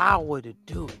power to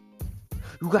do it.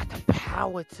 You got the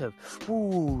power to,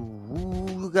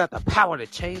 you got the power to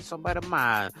change somebody's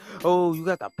mind. Oh, you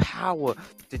got the power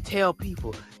to tell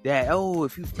people that,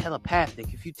 if you telepathic,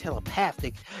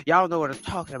 y'all know what I'm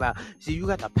talking about. See, you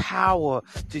got the power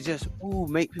to just,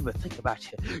 make people think about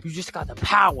you. You just got the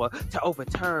power to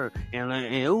overturn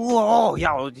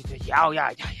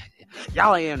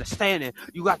y'all ain't understanding.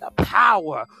 You got the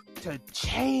power to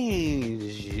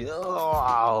change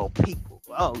people.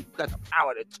 Oh, you got the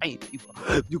power to change people.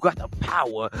 You got the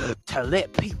power to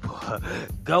let people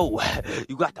go.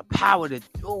 You got the power to, you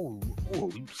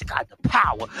just got the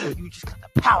power.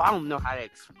 I don't know how to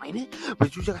explain it,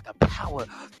 but you just got the power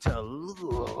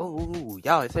to,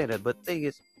 y'all ain't saying that, but the thing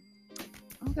is, I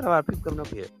don't get a lot of people coming up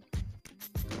here.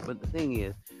 But the thing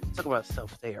is, talk about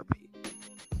self-therapy.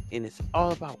 And it's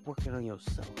all about working on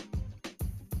yourself.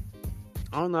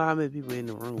 I don't know how many people in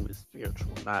the room is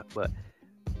spiritual or not, but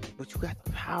you got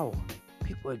the power.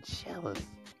 People are jealous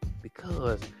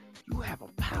because you have a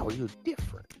power. You're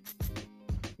different.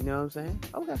 You know what I'm saying?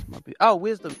 Oh, that's my people. Oh,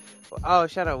 Wisdom. Oh,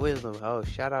 shout out Wisdom. Oh,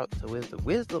 shout out to Wisdom.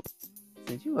 Wisdom,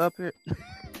 since you up here,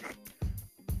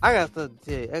 I got something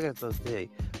to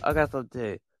tell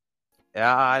you.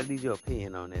 I need your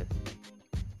opinion on this.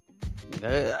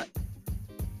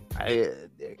 I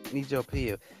need your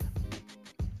opinion.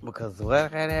 Because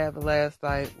what had happened last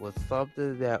night was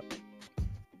something that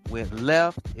went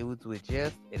left. It was with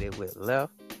Jess, and it went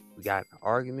left. We got an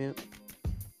argument.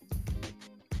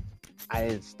 I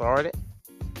didn't start it.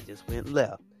 It just went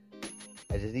left.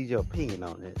 I just need your opinion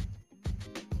on this.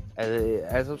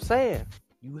 As I'm saying,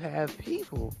 you have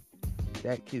people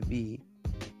that could be,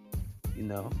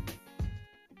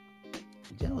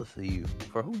 jealous of you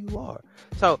for who you are.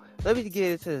 So let me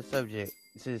get into the subject.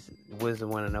 Since Wisdom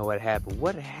want to know what happened.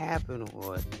 What happened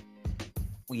was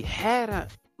we had a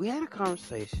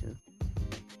conversation,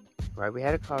 right? We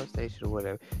had a conversation or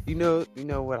whatever. You know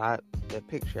what the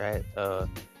picture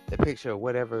of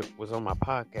whatever was on my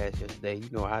podcast yesterday.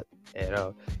 I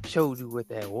had showed you what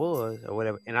that was or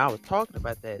whatever, and I was talking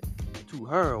about that to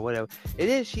her or whatever. And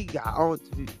then she got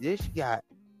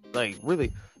like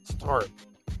really start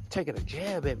taking a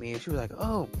jab at me, and she was like,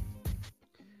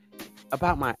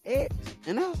 about my ex.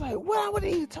 And I was like, what? I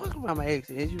wasn't even talking about my ex.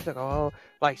 And she was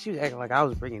like, she was acting like I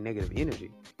was bringing negative energy.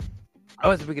 I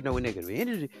wasn't bringing no negative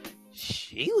energy.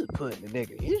 She was putting the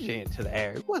negative energy into the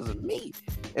air. It wasn't me.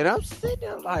 And I'm sitting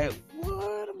there like,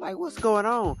 what? I'm like, what's going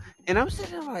on? And I'm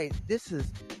sitting there like, this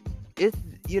is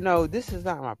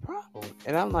not my problem.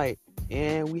 And I'm like,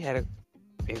 and we had a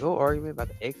big old argument about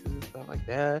the exes and stuff like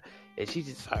that. And she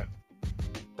just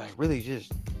like really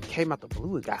just came out the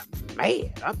blue and got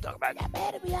mad. I'm talking about got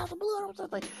mad at me out the blue or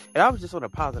something. And I was just on a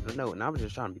positive note, and I was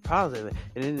just trying to be positive.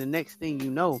 And then the next thing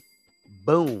you know,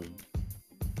 boom,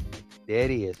 there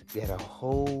it is. We had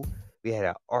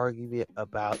an argument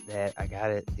about that. I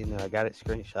got it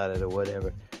screenshotted or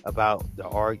whatever about the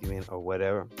argument or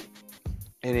whatever,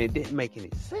 and it didn't make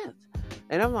any sense.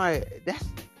 And I'm like,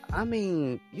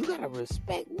 you gotta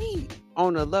respect me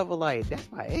on a level like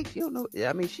that's my ex. You don't know.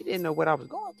 I mean, she didn't know what I was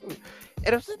going through,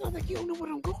 and I'm sitting there like, you don't know what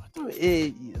I'm going through.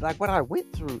 Like what I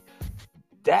went through.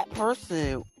 That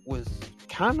person was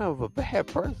kind of a bad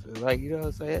person. Like, you know what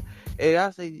I'm saying? And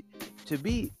I say to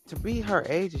be her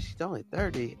age, and she's only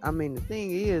 30. I mean, the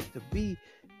thing is to be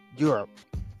your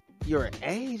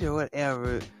age or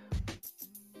whatever.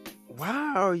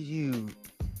 Why are you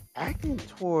acting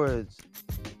towards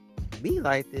me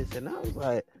like this? And I was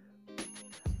like,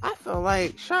 I felt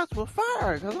like shots were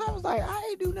fired because I was like, I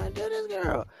ain't do nothing to this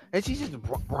girl, and she just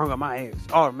brought up my ex.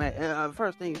 Oh man! And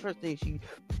first thing she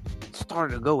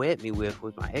started to go at me with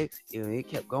was my ex. It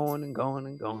kept going and going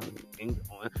and going and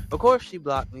going. Of course, she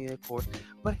blocked me, of course,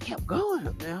 but it kept going.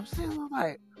 Man, I'm saying, I'm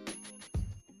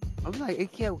like,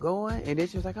 it kept going, and then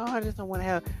she was like, oh, I don't want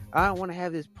to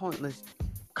have this pointless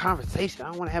conversation. I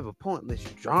don't want to have a pointless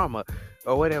drama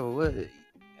or whatever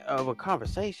of a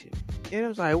conversation. And it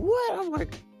was like, what? I was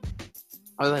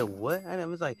like, what? And it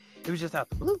was like, it was just out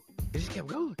the blue. It just kept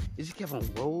going. It just kept on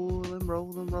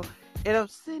rolling. And I'm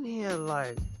sitting here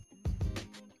like,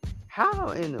 how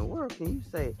in the world can you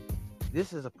say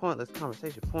this is a pointless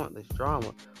conversation, pointless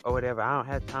drama, or whatever? I don't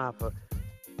have time for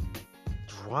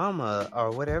drama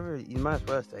or whatever. You might as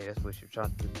well say that's what you're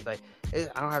trying to say.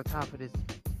 I don't have time for this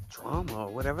drama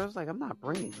or whatever. It's like, I'm not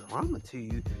bringing drama to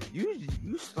you.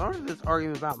 You started this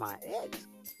argument about my ex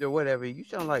or whatever. You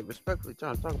sound like respectfully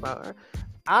trying to talk about her.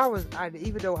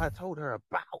 Even though I told her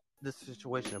about the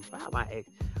situation about my ex,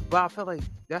 but I felt like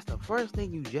that's the first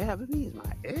thing you jab at me is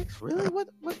my ex. Really?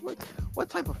 What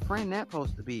type of friend that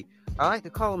supposed to be? I like to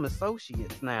call them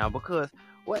associates now because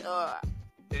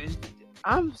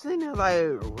I'm sitting there like,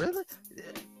 really?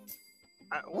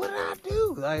 What did I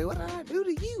do? Like, what did I do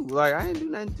to you? Like, I didn't do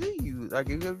nothing to you. Like,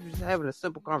 you were just having a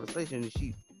simple conversation, and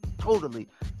she totally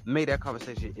made that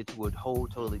conversation into a whole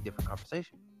totally different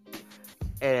conversation,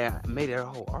 and made it a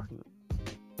whole argument.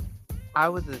 I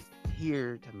wasn't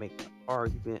here to make an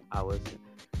argument. I wasn't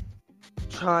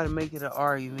trying to make it an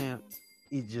argument.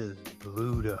 It just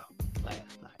blew up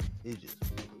last night. It just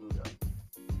blew up.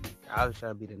 I was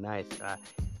trying to be the nice guy.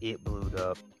 It blew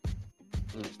up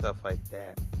and stuff like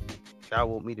that. Y'all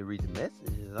want me to read the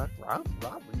messages? I'll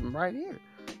read them right here.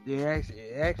 They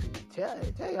actually tell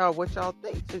y'all what y'all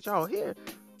think. Since y'all here,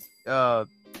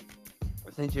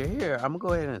 since you're here, I'm gonna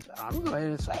go ahead and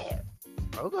say it.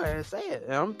 I'll go ahead and say it.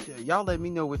 And y'all let me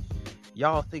know what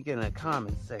y'all think in the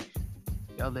comment section.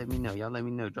 Y'all let me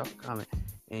know. Drop a comment,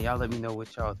 and y'all let me know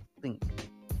what y'all think.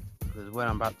 Because what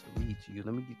I'm about to read to you.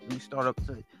 Let me start up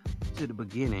to the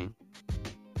beginning.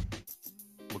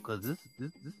 Because this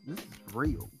is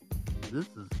real. This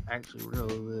is actually real.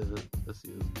 Let's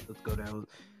see. Let's go down.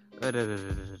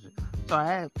 So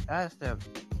I asked them,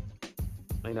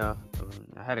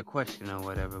 I had a question or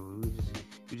whatever.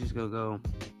 We just gonna go.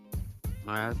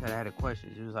 I had a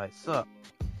question. She was like, "Sup?"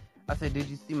 I said, "Did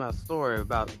you see my story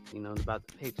about the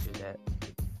picture that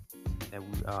we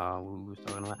was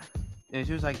talking about?" And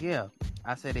she was like, "Yeah."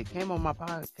 I said, "It came on my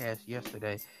podcast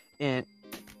yesterday, and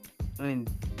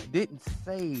didn't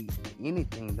say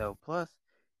anything though. Plus,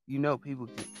 people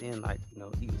can send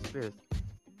evil spirits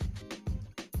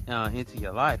into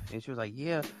your life." And she was like,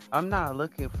 "Yeah, I'm not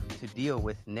looking to deal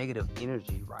with negative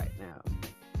energy right now."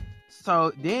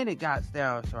 So then it got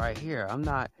down to right here.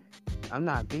 I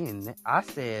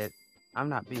said I'm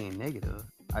not being negative.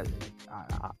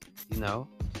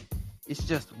 It's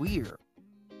just weird.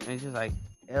 And it's just like,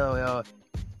 LOL,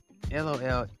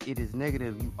 it is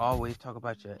negative. You always talk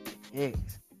about your ex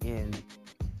and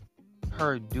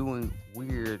her doing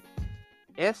weird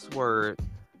S word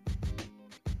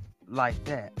like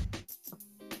that.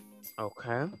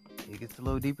 Okay, it gets a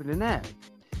little deeper than that.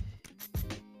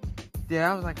 Then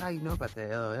I was like, "How you know about that?"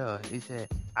 LOL. He said,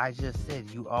 "I just said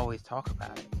you always talk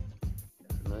about it."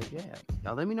 That's another jab.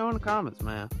 Y'all let me know in the comments,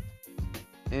 man.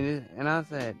 And I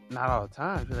said, "Not all the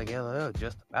time." She was like, "LOL,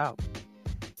 just about."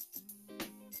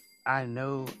 I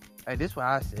know. This is what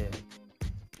I said.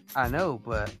 I know,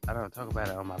 but I don't talk about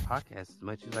it on my podcast as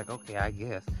much. She was like, "Okay, I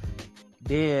guess."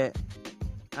 Then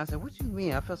I said, "What you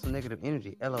mean? I felt some negative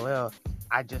energy." LOL.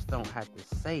 I just don't have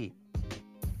to say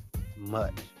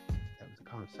much. That was a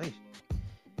conversation.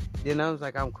 Then I was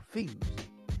like, I'm confused.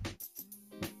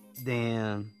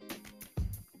 Then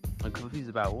I'm confused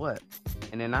about what?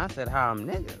 And then I said how I'm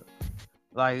negative.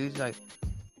 Like, it's like,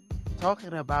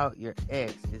 talking about your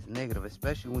ex is negative,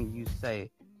 especially when you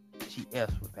say she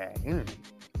F's with bad energy.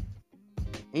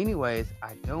 Anyways,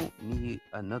 I don't need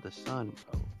another son,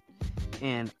 bro.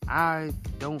 And I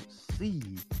don't see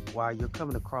why you're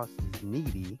coming across as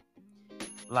needy.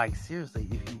 Like, seriously,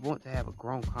 if you want to have a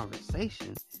grown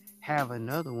conversation, have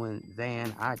another one.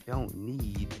 Than I don't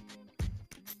need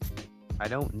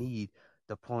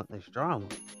the pointless drama.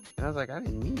 And I was like, I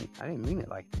didn't mean it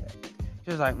like that.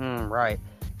 She was like, right.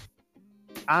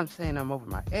 I'm saying I'm over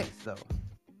my ex though.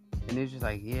 And it was just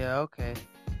like, yeah, okay.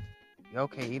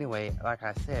 Anyway, like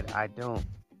I said, I don't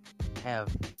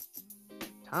have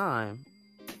time.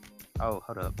 Oh,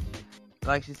 hold up.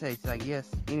 Like she said, she's like, yes,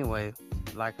 anyway,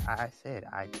 like I said,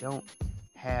 I don't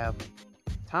have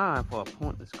time for a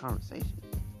pointless conversation.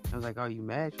 I was like, are you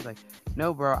mad? She's like,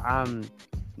 no, bro, I'm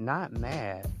not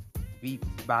mad.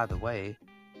 By the way,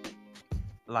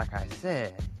 like I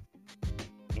said,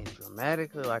 and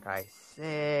dramatically, like I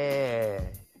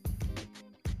said,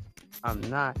 I'm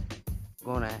not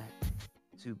gonna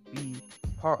to be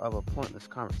part of a pointless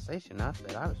conversation. I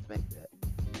said, I respect that.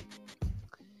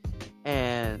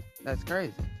 And that's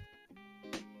crazy.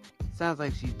 sounds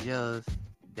like she just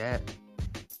that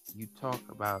you talk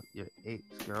about your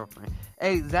ex-girlfriend.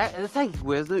 Hey, thank you,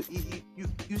 Wisdom.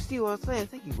 You see what I'm saying?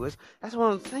 Thank you, Wisdom. That's what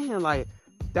I'm saying. Like,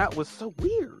 that was so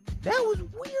weird. That was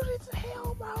weird as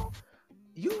hell, bro.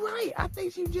 You right. I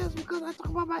think she just because I talk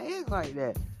about my ex like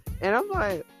that. And I'm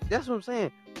like, that's what I'm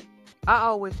saying. I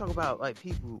always talk about, like,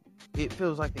 people, it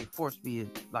feels like they force me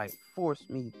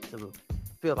to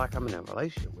feel like I'm in a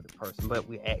relationship with a person, but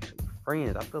we're actually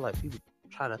friends. I feel like people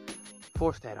try to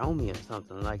force that on me or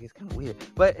something. Like, it's kind of weird.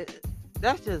 But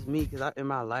that's just me, because in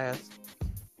my last,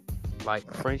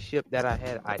 like, friendship that I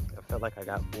had, I felt like I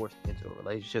got forced into a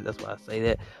relationship. That's why I say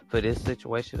that. For this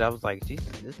situation, I was like, Jesus,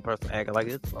 this person acting like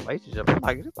it's a relationship. I'm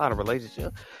like, it's not a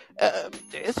relationship.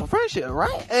 It's a friendship,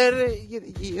 right?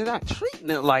 And you're not treating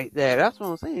it like that. That's what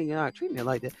I'm saying. You're not treating it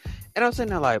like that. And I'm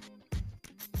sitting there like,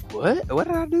 what? What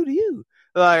did I do to you?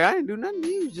 Like, I didn't do nothing to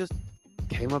you. Just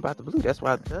came up out the blue. That's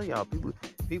why I tell y'all,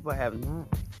 people have no.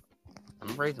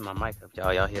 I'm raising my mic up,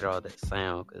 y'all. Y'all hear all that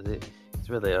sound because it's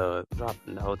really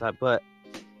dropping the whole time. But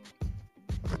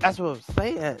that's what I'm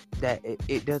saying. That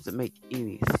it doesn't make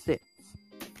any sense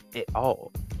at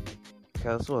all.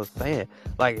 Because that's what I'm saying.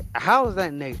 Like, how is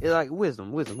that negative? Like,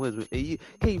 wisdom. Can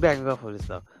you back up for this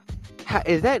stuff? How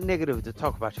is that negative to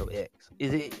talk about your ex?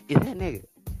 Is that negative?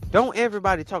 Don't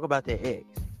everybody talk about their ex?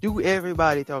 Do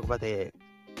everybody talk about their ex?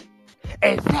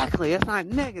 Exactly. It's not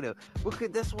negative. Because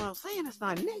that's what I'm saying. It's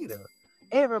not negative.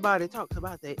 Everybody talks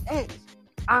about their ex.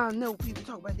 I know people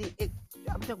talk about their ex.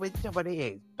 I'm talking about their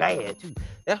ex bad too.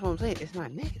 That's what I'm saying. It's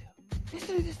not negative.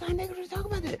 It's not negative to talk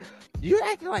about that. You're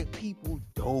acting like people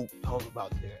don't talk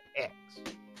about their ex.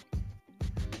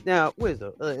 Now,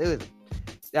 Wisdom.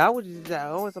 Now, I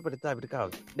want somebody to type in the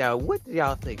comments. Now, what do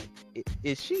y'all think?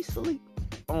 Is she sleep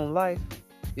on life?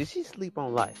 Is she sleep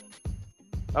on life?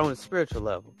 On a spiritual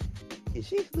level? Is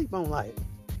she sleep on life?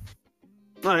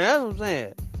 No, that's what I'm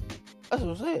saying. That's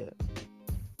what I'm saying.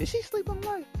 Did she sleep on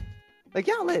life? Like,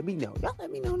 y'all let me know. Y'all let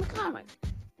me know in the comments.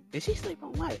 Did she sleep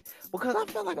on life? Because I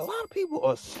feel like a lot of people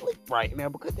are asleep right now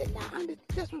because they're not under.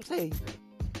 That's what I'm saying.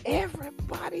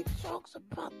 Everybody talks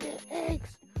about their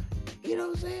ex. You know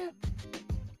what I'm saying?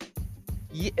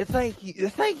 Yeah,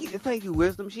 thank you,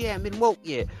 Wisdom. She hadn't been woke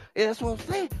yet. Yeah, that's what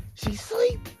I'm saying. She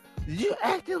sleep. You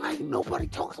acting like nobody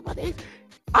talks about their ex.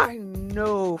 I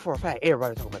know for a fact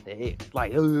everybody talking about their ex.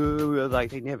 Like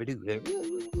they never do.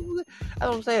 That's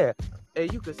what I'm saying.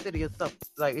 And you consider yourself,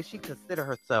 like, if she consider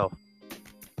herself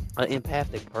an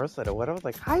empathic person or whatever,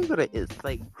 like, how you gonna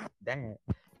say that?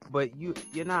 But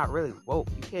you're not really woke.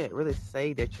 You can't really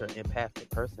say that you're an empathic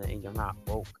person and you're not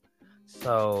woke.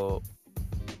 So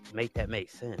make that make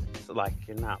sense. Like,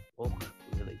 you're not woke.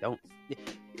 You really don't.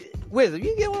 Wisdom,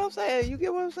 you get what I'm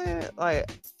saying?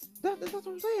 Like, that's what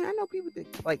I'm saying. I know people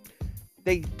that, like,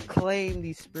 they claim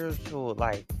these spiritual,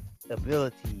 like,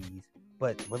 abilities,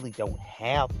 but really don't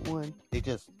have one. They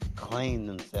just claim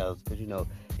themselves because,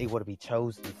 they want to be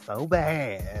chosen so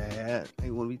bad.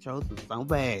 They want to be chosen so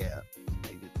bad.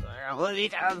 I want to be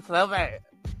chosen so bad.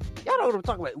 Y'all know what I'm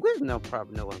talking about. Wisdom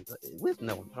probably know what I'm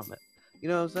talking about. You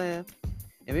know what I'm saying?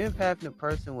 An empathic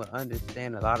person will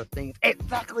understand a lot of things.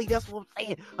 Exactly, that's what I'm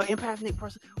saying. An empathic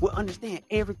person will understand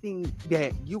everything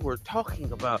that you were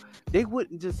talking about. They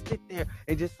wouldn't just sit there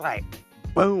and just, like,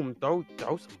 boom, throw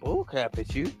some bullcrap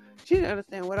at you. She didn't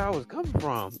understand where I was coming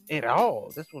from at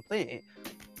all. That's what I'm saying.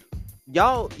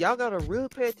 Y'all gotta really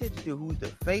pay attention to who's the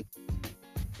fake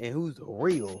and who's the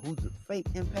real. Who's the fake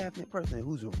empathic person and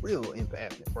who's a real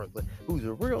empathic person. Who's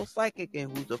a real psychic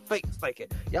and who's a fake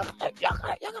psychic. Y'all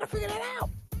gotta figure that out.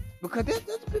 Because there's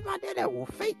people out there that will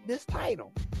fake this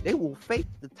title. They will fake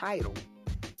the title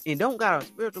and don't got a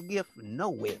spiritual gift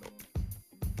nowhere.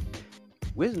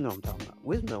 Wisdom know what I'm talking about.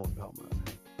 Wisdom know what I'm talking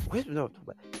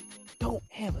about. Don't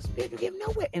have a spiritual gift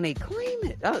nowhere, and they claim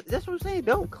it. That's what I'm saying.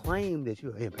 Don't claim that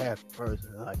you're an empathic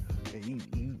person. Like, you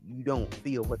don't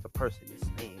feel what the person is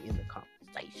saying in the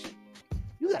conversation.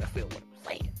 You gotta feel what I'm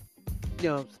saying. You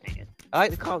know what I'm saying? I like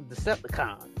to call them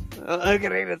Decepticons. Look at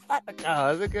they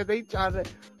Decepticons because they try to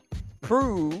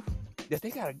prove that they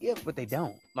got a gift, but they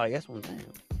don't. Like, that's what I'm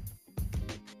saying.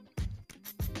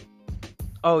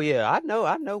 Oh yeah, I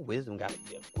know. Wisdom got a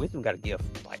gift. Wisdom got a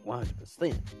gift like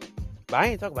 100%. But I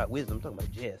ain't talking about Wisdom. I'm talking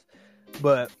about Jess.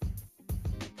 But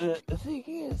the thing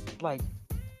is, like,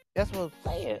 that's what I'm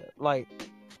saying. Like,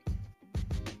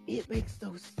 it makes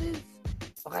no sense.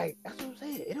 Like, that's what I'm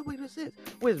saying. It don't make no sense.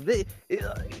 Wisdom,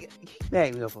 keep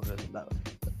backing me up on this though.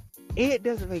 It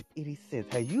doesn't make any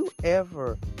sense. Have you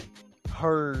ever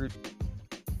heard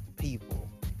people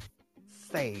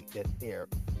say that they're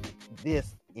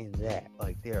this and that?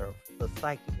 Like, they're a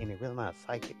psychic and they're really not a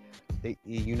psychic. they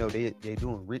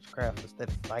doing witchcraft instead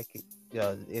of psychic.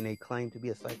 And they claim to be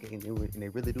a psychic, and they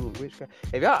really doing witchcraft.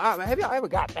 Have y'all ever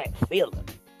got that feeling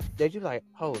that you're like,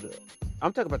 hold up?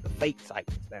 I'm talking about the fake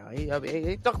psychics now. He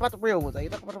talking about the real ones. He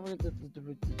talking about the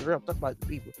real. I'm talking about the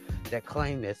people that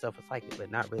claim they're self a psychic,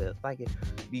 but not really a psychic.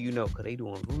 Because they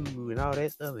doing voodoo and all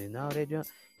that stuff and all that junk,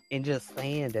 and just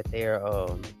saying that they're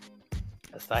a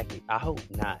psychic. I hope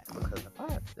not, because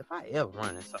if I ever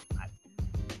run into something like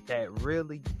that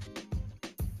really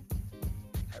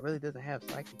doesn't have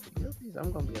psychic abilities,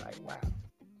 I'm gonna be like, wow,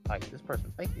 like this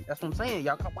person faked it. That's what I'm saying.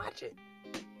 Y'all gotta watch it.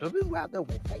 The people out there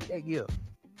will fake that gift.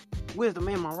 Wisdom,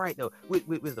 am I right though?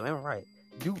 Wisdom, am I right?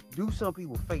 Do some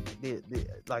people fake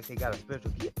like they got a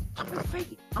spiritual gift? Some people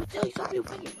fake it. I'm telling you, some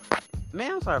people fake it.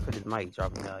 Man, I'm sorry for this mic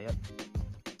dropping out. Yep.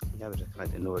 Y'all just kind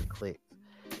of ignore the clicks.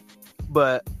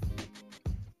 But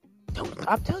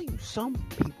I'm telling you, some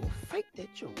people fake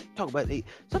that joke. Talk about it.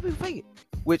 Some people fake it.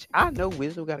 Which I know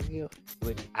Wisdom got a gift.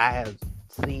 Which I have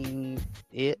seen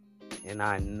it, and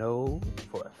I know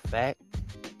for a fact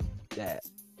that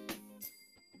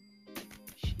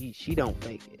she don't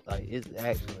fake it. Like, it's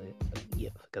actually a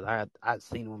gift. Because I've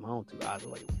seen it with my own 2 eyes. I was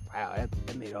like, wow,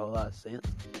 that made a whole lot of sense.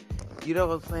 You know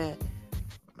what I'm saying?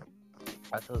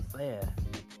 That's so sad.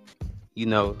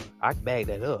 I can bag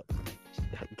that up.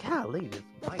 Golly, this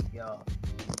mic, y'all.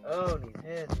 Oh, these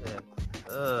headsets.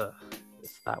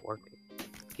 It's not working.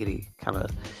 It's getting kind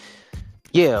of...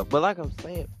 Yeah, but like I'm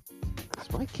saying,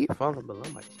 this mic keep falling below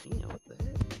my chin. What the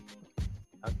heck?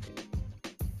 Okay.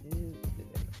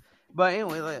 But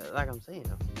anyway, like I'm saying,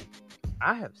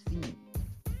 I have seen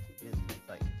it's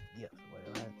like, yes,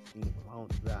 whatever. I have seen it with my own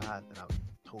 2 eyes, and I was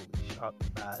totally shocked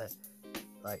about it.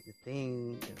 Like, the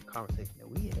thing and the conversation that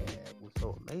we had was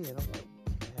so amazing. I'm like,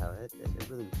 wow,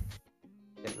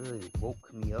 that really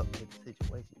woke me up to the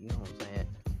situation. You know what I'm saying?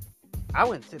 I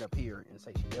wouldn't sit up here and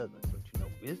say she doesn't, but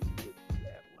Wisdom would do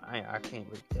that. I can't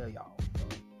really tell y'all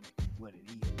what it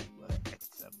is, but it's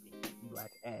something you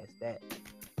like to ask that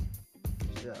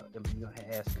yourself. You're gonna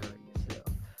ask her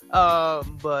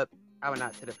yourself. But I would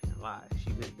not sit up here and lie.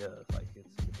 She really does. Like,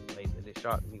 it's amazing. It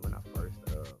shocked me when I first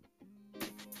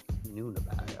knew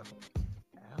about it.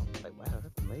 I was like, wow,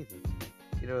 that's amazing.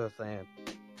 You know what I'm saying?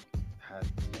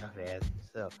 Y'all could ask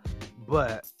yourself.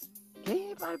 But can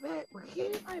anybody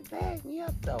bag me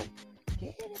up though?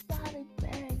 Can anybody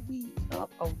bag me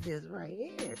up on this right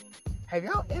here? Have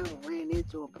y'all ever ran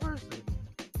into a person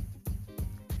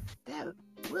that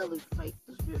really faked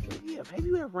the spiritual gift? Have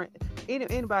you ever ran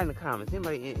anybody in the comments?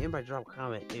 Anybody drop a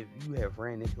comment if you have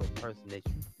ran into a person that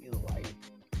you feel like,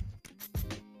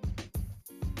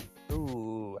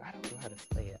 ooh, I don't know how to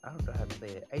say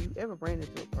it. Have you ever ran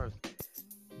into a person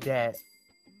that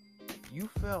you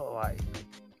felt like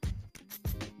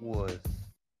was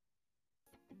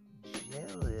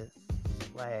jealous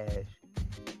 /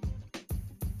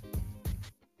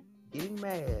 getting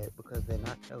mad because they're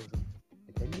not chosen?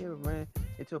 Have you ever ran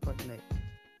into a person that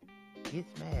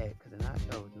gets mad because they're not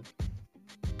chosen?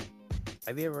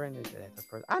 Have you ever ran into that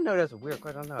person? I know that's a weird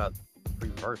question. I know I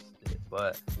reversed it,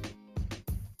 but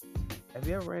have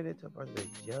you ever ran into a person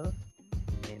that's jealous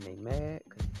and they mad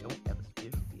because they don't have a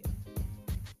spiritual gift?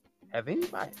 Have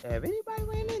anybody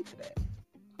ran into that?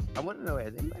 I want to know,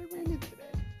 has anybody ran into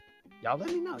that? Y'all let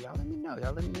me know.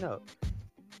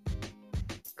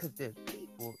 Because there's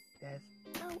people that's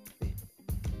out there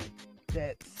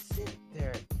that sit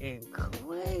there and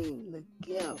claim the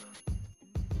gift,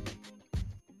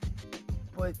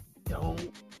 but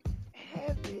don't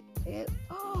have it at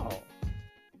all.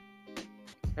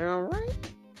 Am I right?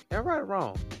 Am I right or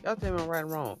wrong? Y'all tell me I'm right or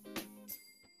wrong.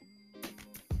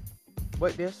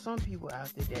 But there's some people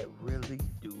out there that really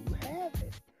do have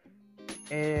it.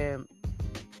 And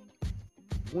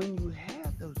when you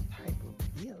have those type of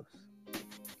gifts,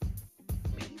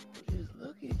 people just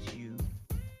look at you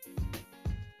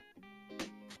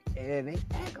and they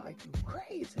act like you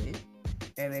crazy,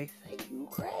 and they think you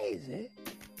crazy,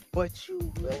 but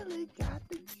you really got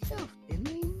the gift, and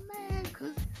they mad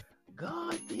because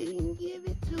God didn't give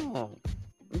it to them.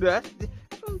 That's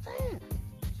what I'm saying.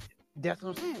 That's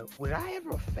what I'm saying. Would I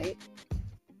ever fake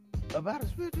about a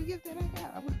spiritual gift that I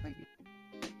got? I would fake it.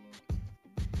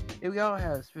 And we all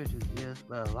have spiritual gifts,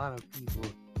 but a lot of people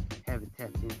haven't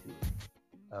tapped into it.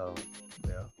 Oh,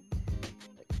 well.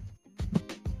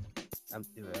 I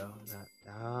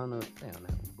don't know what to say on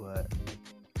that one,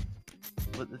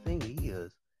 but the thing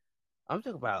is, I'm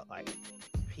talking about like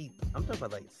people. I'm talking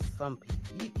about like some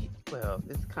people. Well,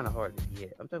 it's kind of hard to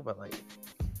get. I'm talking about like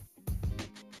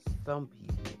some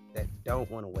people that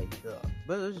don't want to wake up.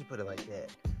 But let's just put it like that.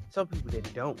 Some people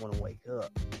that don't want to wake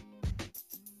up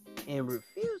and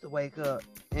refuse to wake up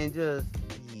and just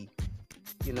be,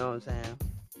 you know what I'm saying?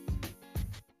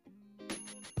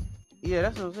 Yeah,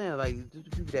 that's what I'm saying. Like, just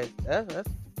the people that's see,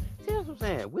 that's what I'm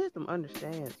saying. Wisdom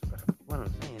understands what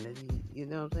I'm saying. You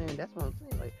know what I'm saying? That's what I'm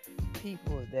saying. Like,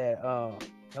 people that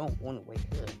don't want to wake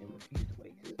up and refuse to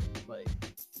wake up. Like,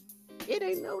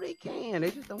 they know they can.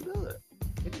 They just don't do it.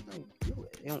 They just don't do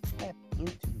it. They don't tap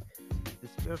into the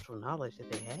spiritual knowledge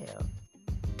that they have.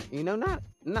 You know,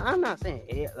 I'm not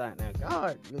saying like now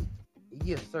God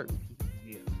gives certain people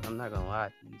gifts. I'm not gonna lie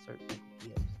to you, certain people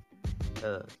gifts.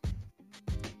 Because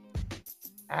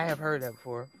I have heard that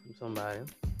before from somebody.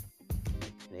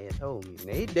 They had told me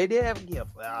they did have a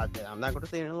gift. I'm not gonna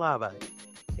say anything lie about it.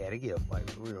 They had a gift, like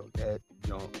for real. That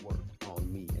junk worked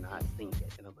on me, and I seen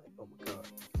that, and I'm like, oh my god.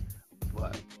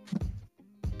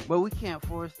 But we can't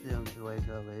force them to wake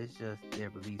up. It's just their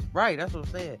beliefs. Right? That's what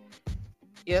I'm saying.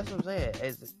 Yeah, that's what I'm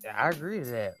saying. I agree to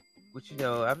that. But you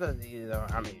know, I'm not. You know,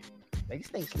 I mean, they can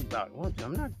stay asleep out once.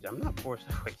 I'm not forced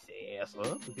to wake their ass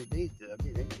up because they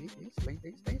sleep.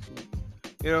 They stay asleep.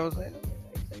 You know what I'm saying?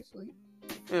 They stay asleep.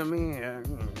 I mean,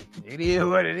 it is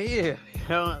what it is. You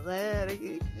know what I'm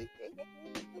saying?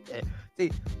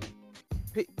 See,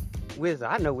 Wizard,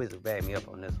 I know Wizard back me up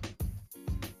on this one.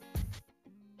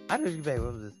 I know you back me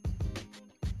up on this.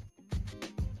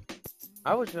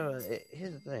 I was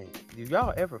here's the thing. Do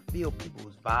y'all ever feel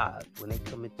people's vibes when they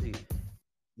come into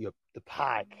the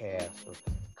podcast or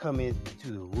come into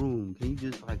the room? Can you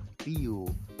just like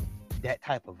feel that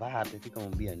type of vibe that you're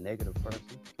gonna be a negative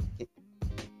person?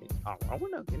 I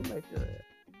want to get anybody feel that.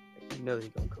 Like, you know they're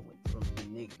gonna come with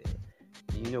something negative.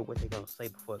 And you know what they're gonna say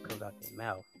before it comes out their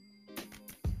mouth.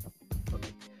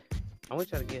 Okay. I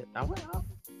want y'all to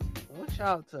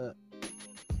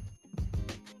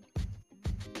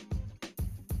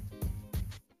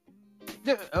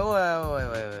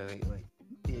wait.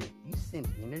 You sent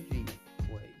energy.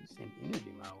 Wait, you sent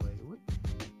energy my way. What?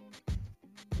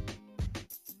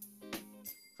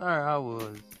 Sorry, I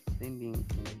was sending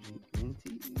energy into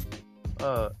you.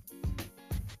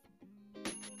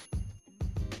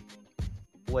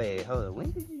 Wait, hold up.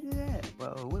 When did you do that?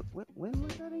 Well, when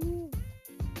was that again?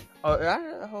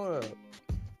 Hold up.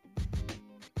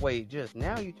 Wait, just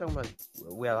now you talking about?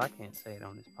 Well, I can't say it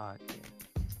on this podcast.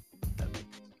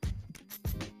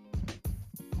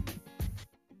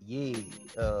 Yeah,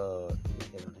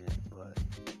 but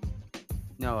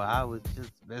no, I was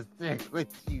just messing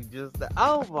with you.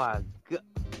 Oh my god,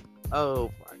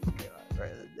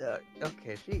 right?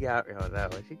 Okay, she got me on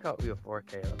that one. She caught me a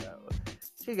 4K on that one.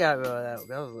 She got me on that one.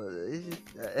 That was it's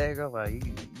just, ain't gonna lie,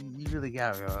 you really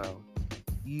got me on that one.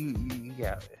 You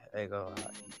got me. Ain't gonna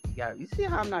lie, you got me. You see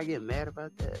how I'm not getting mad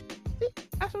about that? See,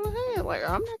 that's what I'm saying. Like,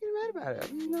 I'm not getting mad about it. I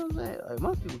mean, you know what I'm saying? Like,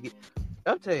 most people get.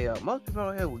 I'll tell you, most people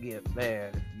out here will get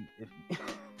mad if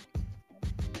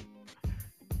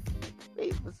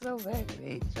people so mad they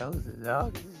ain't chosen,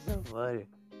 dog. This is so funny.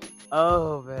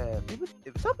 Oh man,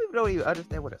 some people don't even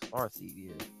understand what a star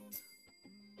seed is.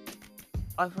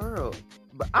 Like for real,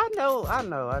 but I know.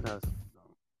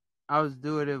 I was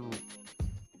doing it,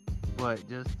 but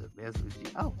just to mess with you.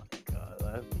 Oh my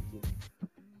god,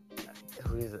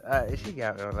 who is it? She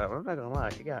got me on that one. I'm not gonna lie,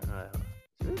 she got me on that one.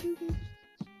 She really did.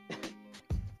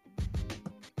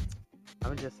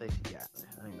 I'm gonna just say she got me.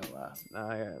 I ain't gonna lie. No,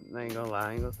 I ain't gonna lie.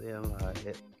 I ain't gonna say I'm lying.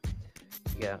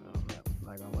 She got me on that one. I'm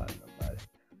not gonna lie to nobody.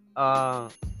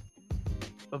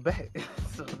 But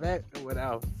back to what I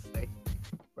was saying,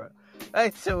 bro.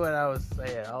 Back to what I was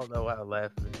saying. I don't know why I'm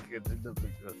laughing because it doesn't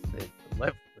make no sense. I'm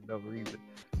laughing for no reason.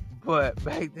 But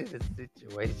back to the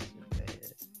situation, man.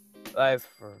 Like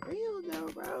for real though,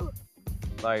 bro.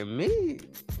 Like me,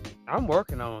 I'm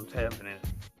working on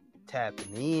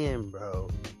tapping in, bro.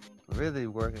 Really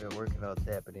working on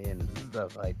tapping in and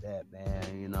stuff like that,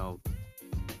 man. You know,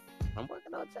 I'm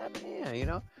working on tapping in, you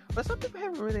know. But some people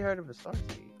haven't really heard of a star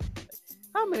seed.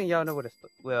 How many of y'all know what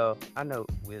well, I know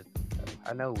wisdom.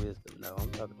 I know wisdom. No, I'm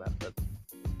talking about other people.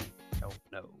 I don't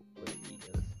know what it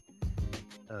is.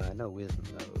 I know wisdom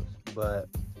knows, but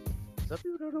some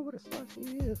people don't know what a star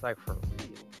seed is. Like for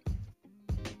real.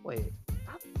 Wait,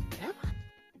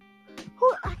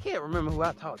 I can't remember who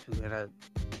I talked to, and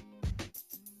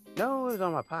no, it was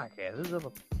on my podcast. It was on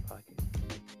my podcast.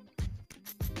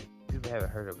 People haven't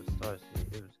heard of a star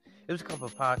seed. It was a couple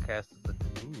of podcasts.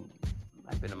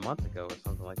 Might have been a month ago or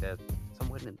something like that.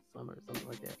 Somewhere in the summer or something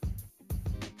like that.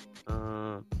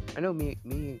 I know me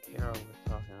and Carol was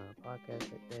talking on a podcast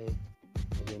that day,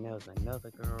 and then there was another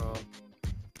girl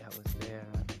that was there.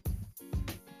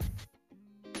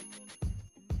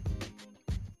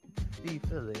 Do you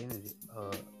feel the energy?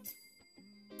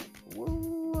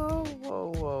 Whoa.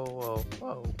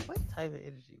 What type of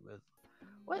energy was?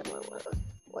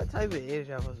 what type of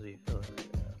energy I'm supposed to be feeling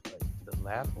right now? Like the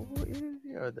laughable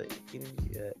energy or the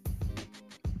energy that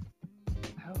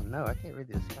I don't know. I can't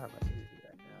really describe my energy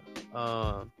right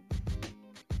now.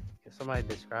 Can somebody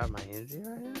describe my energy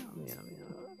right now? I mean,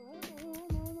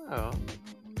 I don't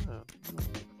know.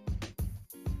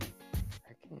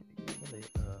 I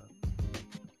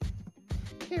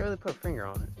can't really put a finger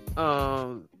on it.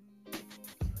 I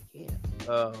can't.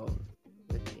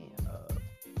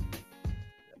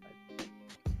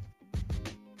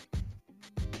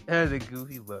 That's a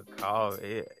goofy but calm.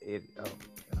 It. Oh my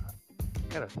god. I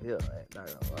kind of feel that. Not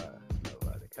gonna lie. No,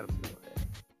 I kind of feel that.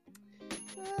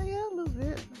 Yeah, a little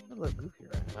bit. I'm a little goofy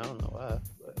right now. I don't know why,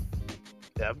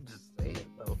 but I'm just saying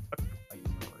though. Like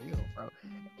for real, bro.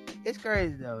 It's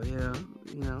crazy though. You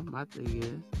know. My thing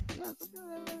is, some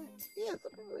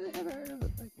people really haven't heard of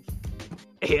it. Like,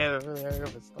 you haven't really heard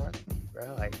of a Starsky,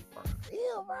 bro. Like for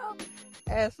real, bro.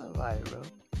 Ask somebody, bro.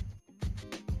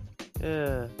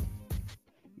 Yeah.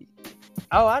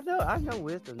 Oh, I know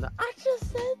wisdom. I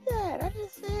just said that. I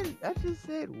just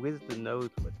said wisdom knows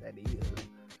what that is.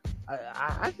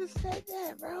 I just said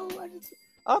that, bro.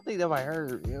 I don't think nobody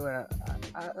heard me when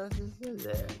I just said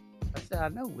that. I said I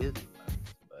know wisdom knows,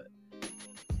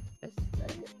 but I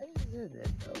just said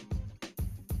that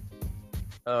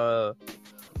though.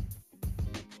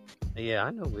 Yeah, I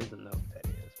know wisdom knows what that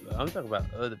is, but I'm talking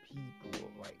about other people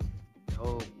like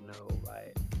don't know.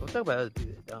 Like I'm talking about other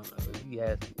people that don't know. If you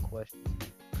ask them questions.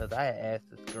 Because I had asked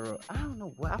this girl, I don't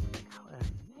know what, I forgot what her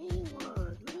name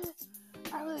was, man.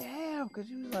 I really have, because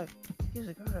she was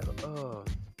a girl that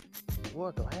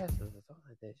wore glasses or something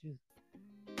like that. She was,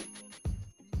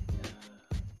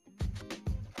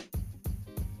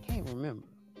 can't remember.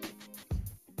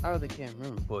 I really can't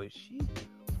remember, but she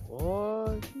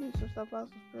knew some stuff about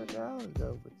some spirituality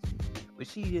though, but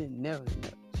she didn't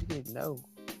know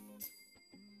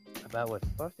about what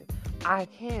started. I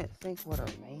can't think what her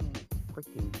name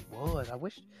freaking was. I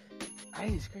wish I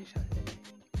didn't screenshot it.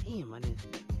 Damn, I didn't.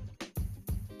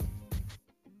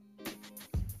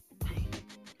 Dang,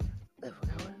 I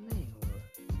forgot what her name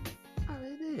was. I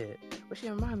really did. But she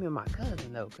reminded me of my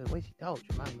cousin though, because the way she talked, she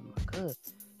reminded me of my cousin.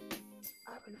 I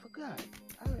really forgot.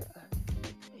 I really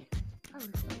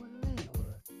forgot what her name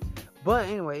was. But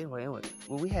anyway, well,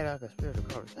 we had like a spiritual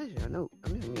conversation. I remember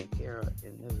me and Kara,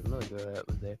 and there was another girl that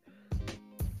was there.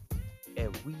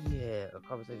 And we had a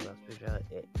conversation about spirituality,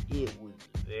 and it was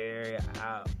very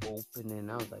eye-opening.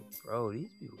 I was like, bro, these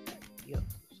people got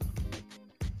gifts or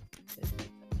something.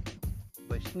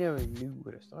 But she never knew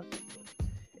what a Starsky was.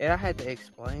 And I had to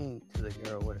explain to the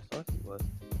girl what a Starsky was.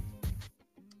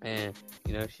 And,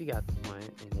 she got the point.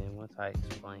 And then once I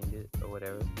explained it or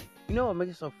whatever, you know what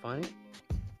makes it so funny?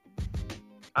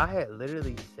 I had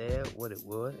literally said what it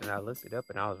was, and I looked it up,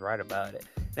 and I was right about it.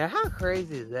 Now, how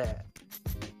crazy is that?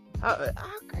 How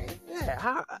crazy is that?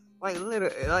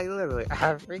 Literally,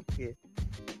 I freaking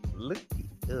looked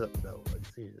it up though. Like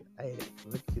seriously, I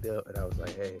looked it up and I was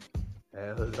like, hey,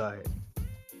 I looked it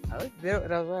up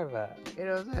and I was right about it. And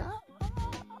I was like, I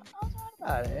was right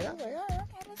about it. And I was like, oh,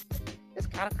 okay, it's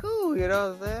kind of cool. You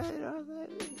know what I'm saying?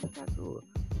 It's kind of cool.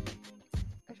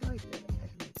 I actually like that.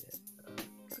 Kind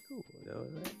of cool. You know what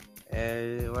I'm saying?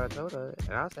 And when I told her,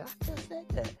 and I said, I just said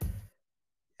that.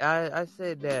 I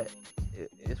said that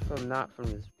it's not from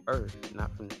this earth,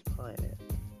 not from this planet,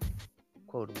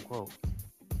 quote unquote,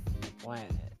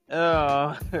 planet.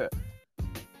 The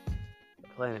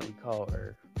planet we call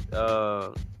Earth.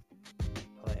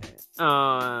 Planet.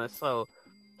 So,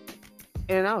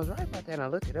 and I was right about that. And I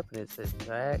looked it up, and it's the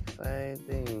exact same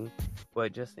thing,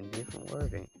 but just in different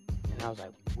wording. And I was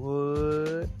like,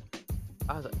 what?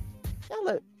 I was like,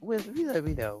 you let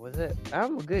me know. Was it?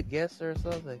 I'm a good guesser or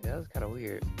something. That was kind of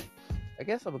weird. I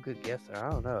guess I'm a good guesser.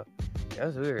 I don't know. That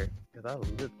was weird because I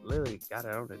literally got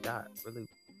it on the dot. Really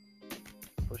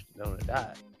pushed it on the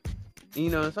dot.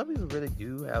 Some people really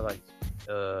do have like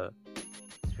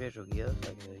spiritual gifts.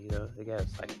 Like they got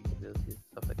psychic abilities,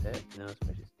 stuff like that.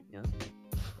 Especially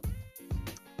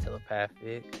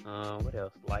telepathic. What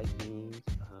else? Light beams.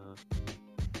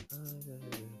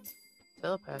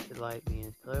 Telepathic, light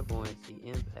beams, clairvoyancy,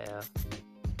 empath,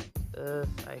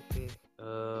 psychic,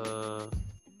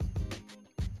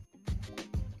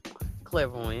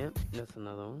 clairvoyant. That's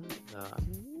another one. Yeah,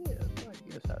 there's like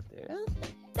gifts out there.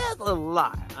 That's a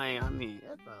lot. I mean,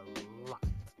 that's a lot.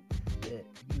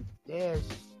 There's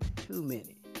too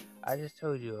many. I just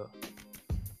told you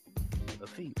a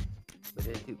few, but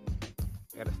there's too many.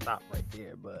 I gotta stop right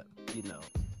there. But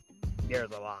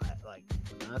there's a lot. Like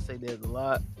when I say there's a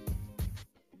lot.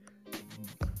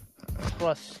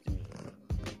 Trust me,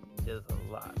 there's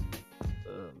a lot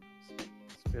of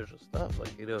spiritual stuff.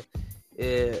 Like,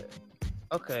 Yeah.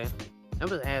 Okay. I'm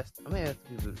gonna ask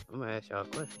people. I'm gonna ask y'all a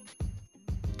question.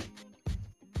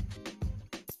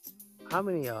 How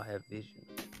many of y'all have visions,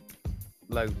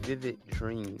 like vivid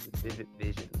dreams, vivid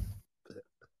visions?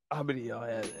 How many of y'all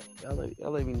have that?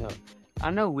 Y'all let me know. I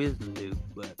know wisdom do,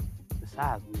 but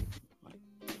besides wisdom, like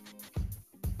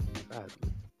besides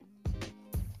wisdom.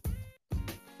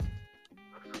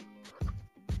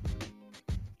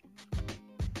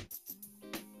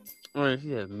 Or if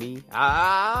you have me,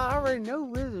 I already know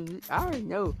wisdom. I already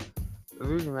know the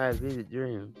reason why I have vivid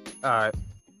dreams. All right,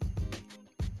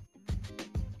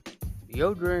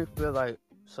 your dreams feel like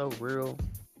so real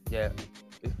that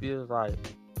it feels like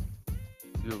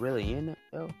you're really in it,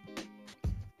 though.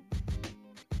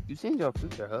 You seen your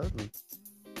future husband.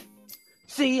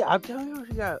 See, I'm telling you,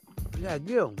 you gotta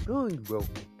get on doing, bro. I'm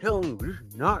telling you, this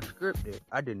is not scripted.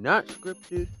 I did not script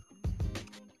this.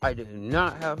 I did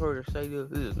not have her to say this.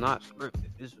 This is not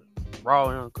scripted. This is raw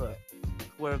and uncut.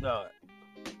 Swear to God.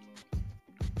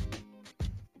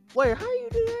 Wait, how you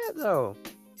do that though?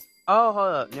 Oh, hold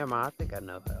up. Never mind. I think I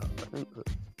know how.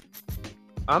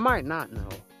 I might not know.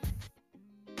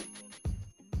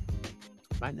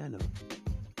 Might not know.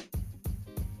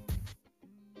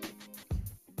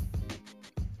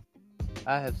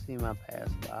 I have seen my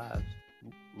past lives.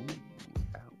 Ooh,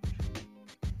 ouch.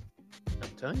 I'm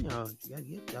telling y'all, you gotta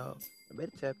get y'all. I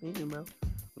better tap in, bro.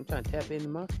 I'm trying to tap into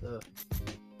my stuff.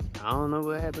 I don't know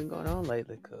what has been going on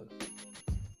lately, cause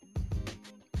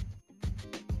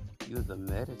you was a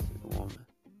medicine woman.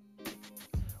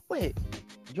 Wait,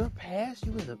 your past?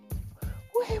 You was a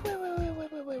wait.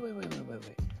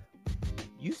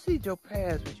 You see your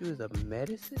past, but you was a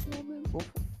medicine woman before?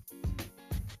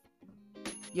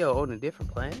 Yo, on a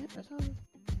different planet or something?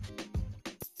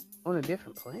 On a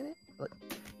different planet? Like,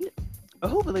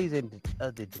 who believes in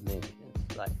other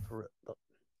dimensions? Like, for real. Look,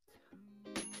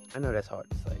 I know that's hard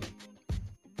to say.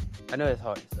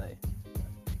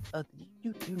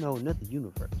 You know another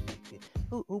universe.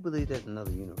 Who believes there's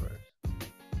another universe?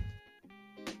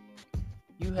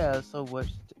 You have so much.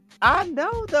 I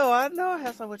know, though. I know I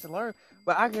have so much to learn.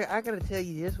 But I gotta tell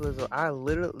you, this was I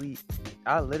literally.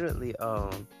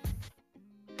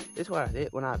 This is what I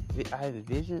did when I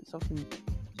envisioned something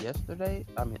yesterday.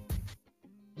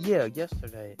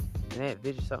 Yesterday, and I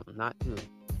envisioned something not too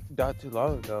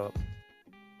long ago.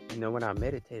 You know, when I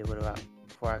meditated,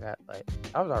 before I got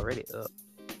I was already up,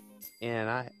 and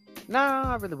I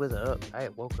really wasn't up. I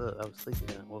had woke up. I was sleeping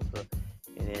and I woke up,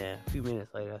 and then a few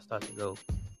minutes later, I started to go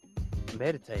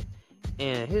meditate.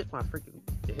 And here's my freaking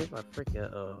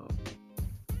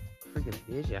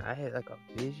vision. I had like a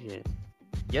vision.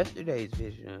 Yesterday's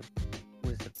vision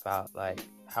was about like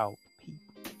how people.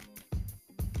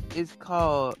 It's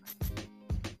called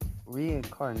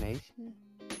reincarnation.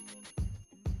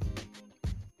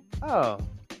 Oh,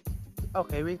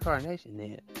 okay, reincarnation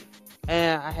then.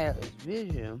 And I had this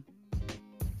vision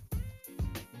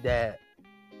that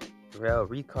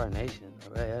reincarnation.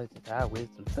 That's just how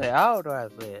wisdom say. I don't know how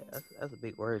to say it. That's a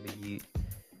big word to use.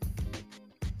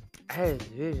 I had this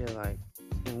vision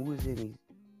and we was in these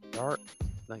dark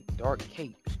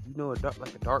capes. You know,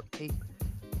 like a dark cape.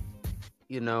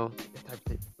 You know, that type of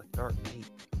thing, like dark cape.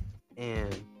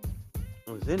 And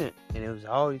I was in it, and it was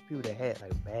all these people that had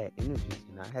like bad energies,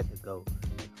 and I had to go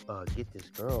get this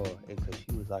girl, and because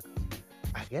she was like,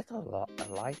 I guess a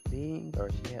light being, or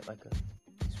she had like a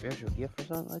spiritual gift or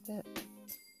something like that.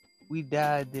 We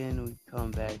died, then we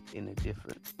come back in a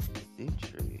different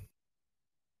century.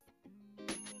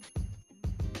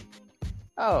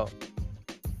 Okay.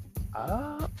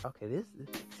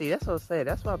 That's what I'm saying.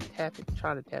 That's why I'm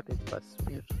trying to tap into my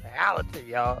spirituality,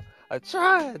 y'all. I'm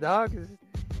trying, dog.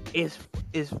 It's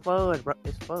fun, bro.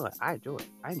 It's fun. I enjoy it.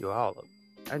 I enjoy all of it.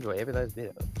 I enjoy every last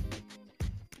bit of it.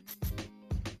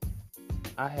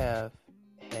 I have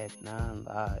had 9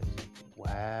 lives.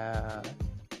 Wow,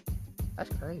 that's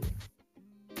crazy.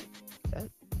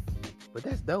 But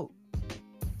that's dope.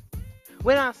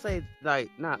 When I say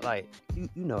not like you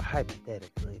know,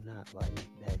 hypothetically, not like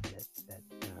that's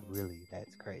not really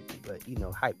that's crazy, but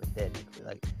hypothetically,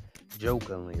 like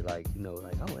jokingly, oh,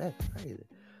 that's crazy,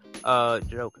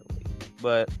 jokingly,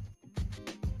 but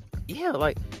yeah,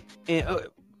 and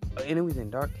it was in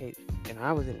Dark Cape, and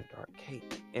I was in a Dark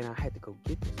Cape, and I had to go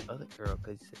get this other girl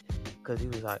because he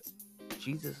was like,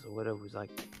 Jesus or whatever he was like,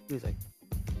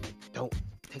 don't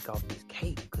take off this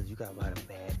cape because you got a lot of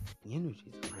bad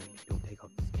energies around you. Don't take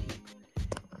off this cape.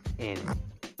 And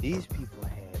these people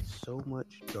had so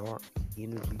much dark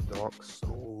energy, dark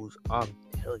souls. I'm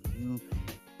telling you,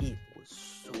 it was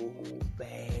so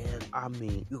bad. I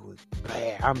mean, it was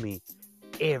bad. I mean,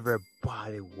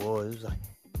 everybody was like,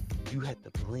 you had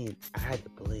to blend. I had to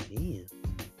blend in,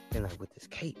 and like with this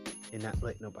cape, and not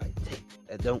let nobody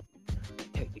don't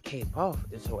take the cape off.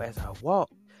 And so as I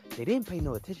walked, they didn't pay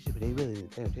no attention to me. They really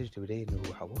didn't pay attention to me. They didn't know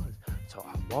who I was. So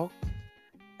I walked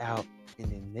out,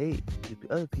 and then the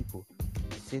other people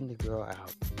send the girl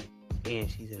out, and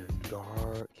she's in a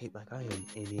dark cape like I am,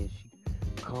 and then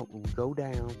we go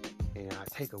down, and I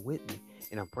take her with me,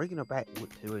 and I'm bringing her back to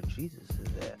where Jesus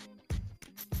is at.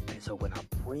 And so when I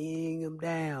bring him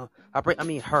down,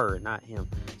 her, not him.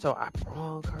 So I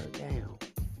brought her down,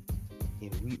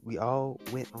 and we all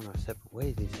went on our separate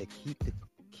ways. They said keep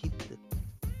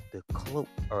the cloak,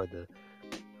 or the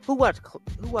who watched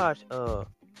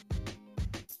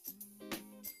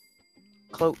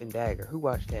Cloak and Dagger. Who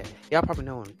watched that? Y'all probably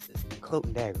know him. Cloak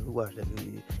and Dagger. Who watched that?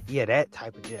 Yeah, that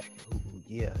type of jacket.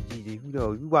 Yeah, you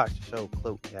know, you watch the show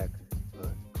Cloak and Dagger.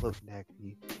 Cloak and Dagger.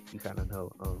 You kind of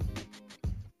know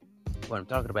what I'm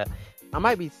talking about. I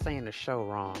might be saying the show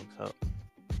wrong, so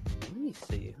let me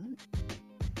see.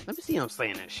 Let me see if I'm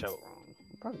saying that show wrong.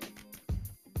 Probably.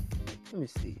 Let me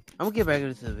see. I'm gonna get back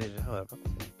into the vision. Hold up.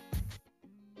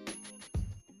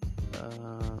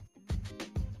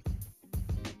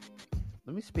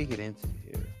 Let me speak it into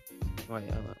here.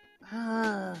 Wait, hold up.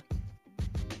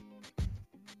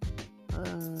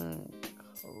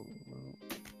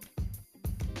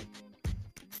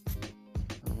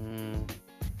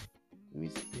 Let me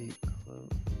see.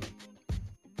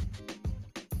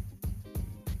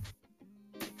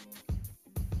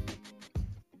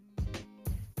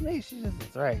 Maybe she just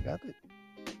is right. Got it.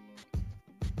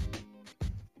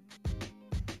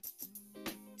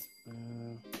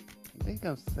 I think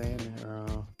I'm saying it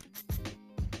wrong.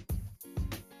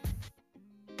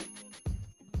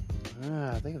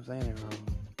 I think I'm saying it wrong.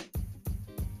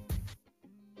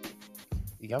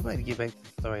 Y'all better get back to the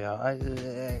story, y'all. I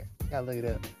gotta look it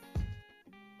up.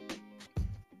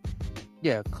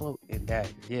 Yeah, Cloak and Dagger.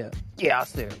 Yeah, I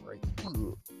said it right. I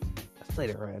said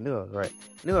it right. I knew I was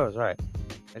right.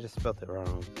 I just spelled it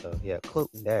wrong. So yeah, Cloak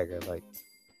and Dagger, like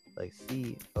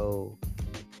CLOAK,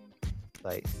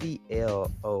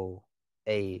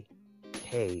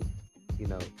 you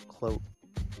know, cloak,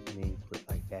 and then you put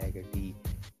like dagger,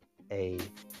 DAGGER.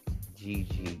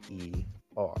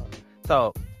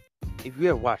 So if you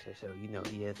ever watch that show, you know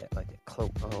he has that like that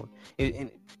cloak on,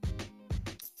 and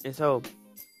so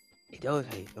he does.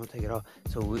 Hey, don't take it off.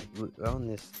 So we're on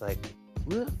this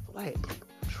we're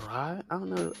driving. I don't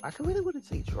know. I really wouldn't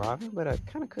say driving, but I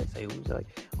kind of could say it was like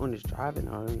on this driving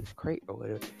or on this crate or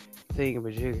whatever thing in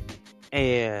Virginia,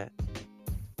 and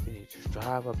he just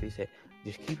drive up. He said,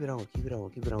 just keep it on. We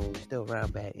still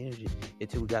around bad energy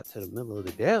until we got to the middle of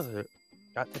the desert.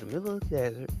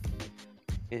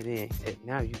 And then he said,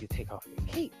 now you can take off your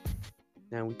cape.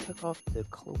 Now we took off the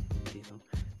cloak, you know,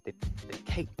 the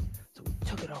cape. So we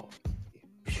took it off.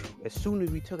 As soon as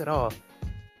we took it off,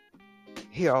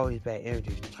 here all these bad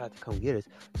energies tried to come get us.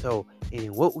 So,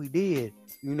 and what we did,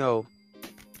 you know,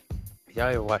 y'all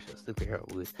ever watch a superhero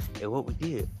movies? And what we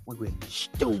did, we went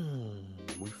stoom.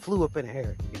 We flew up in the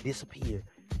air and disappeared,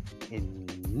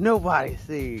 and nobody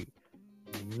see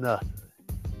nothing.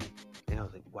 And I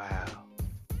was like, wow.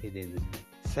 And then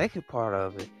the second part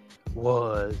of it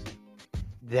was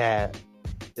that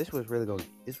this really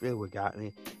what got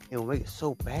me. And what made it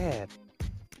so bad,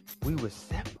 we were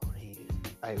separated.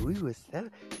 Like we were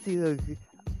separated. See, look,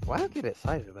 why don't I get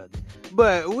excited about this?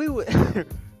 But we were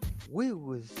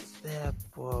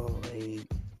separated.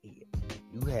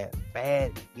 You had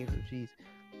bad energies,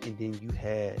 and then you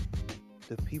had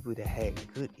the people that had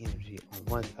good energy on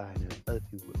one side, and the other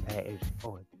people with bad energy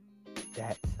on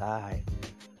that side.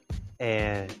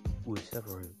 And we were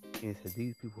separated. And so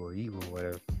these people are evil or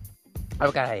whatever. I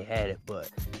forgot how he had it, but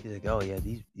he's like, oh yeah,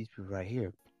 these people right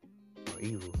here are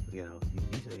evil. You know,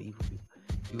 these are the evil people.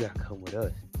 You gotta come with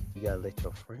us. You gotta let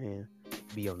your friend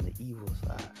be on the evil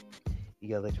side. You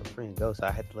gotta let your friend go. So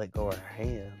I had to let go of her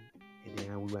hand, and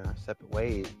then we went our separate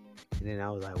ways. And then I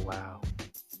was like, wow.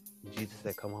 And Jesus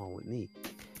said, come on with me.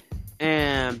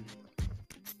 And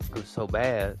it was so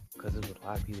bad because there was a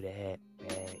lot of people that had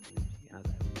bad energy. And I was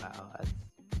like, wow,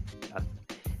 that's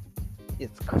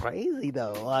it's crazy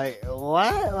though. Like,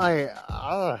 what? Like,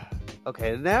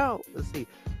 okay, now let's see.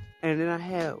 And then I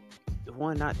had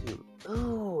one not to.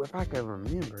 Oh, if I can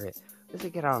remember it. Let's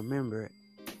see, can I remember it?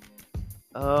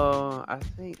 I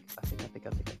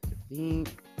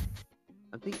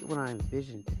think when I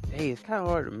envisioned today, it's kind of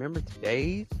hard to remember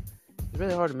today's. It's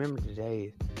really hard to remember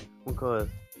today's because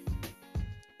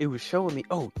it was showing me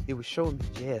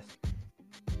Jess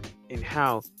and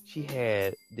how she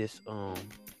had this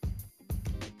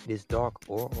dark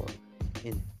aura,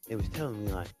 and it was telling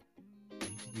me like,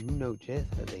 you you know Jess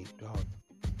has a dark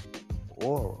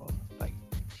aura. Like,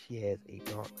 she has a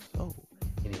dark soul.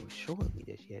 And it was showing me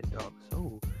that she had a dark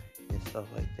soul and stuff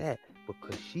like that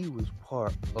because she was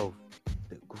part of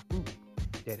the group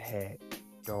that had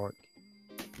dark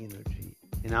energy.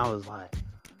 And I was like,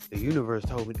 the universe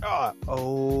told me,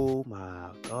 oh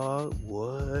my God,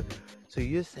 what? So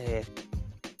you're saying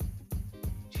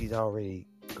she's already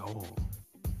gone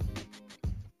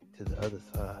to the other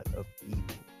side of evil.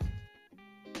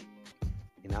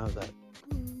 And I was like,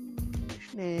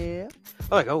 snap.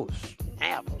 I was like, oh,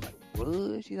 snap. I was like,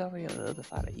 what? She's already on the other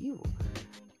side of evil.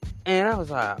 And I was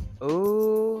like,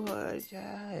 oh,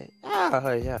 yeah.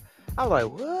 I was like,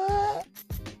 what?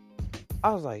 I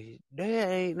was like,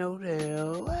 there ain't no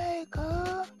damn way,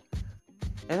 cuz.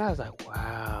 And I was like,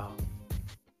 wow.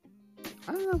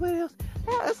 I don't know what else.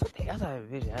 That's something else I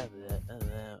envisioned after that.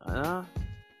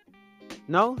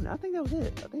 No, I think that was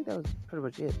it. I think that was pretty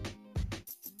much it.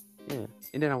 Yeah.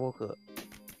 And then I woke up.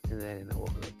 And then I woke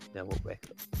up. Then I woke back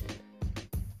up.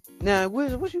 Now,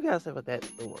 what you guys say about that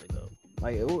story, though?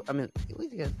 Like, I mean,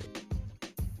 what you guys say?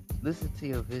 Listen to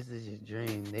your visage and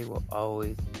dream. They will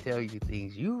always tell you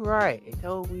things. You right. They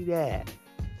told me that.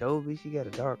 Told me she got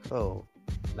a dark soul.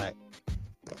 Like,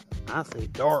 I say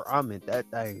dark, I meant that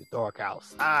thing's dark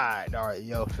outside. Dark,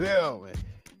 you feel me?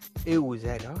 It was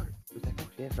that dark. It was that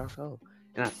dark. She had a dark soul.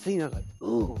 And I seen her like,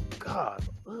 ooh, God.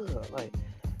 Ugh. Like,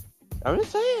 I'm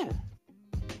just saying.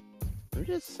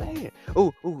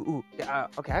 Ooh.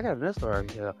 Okay, I got another story I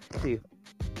can tell. See,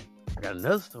 I got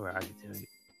another story I can tell you.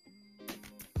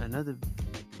 Another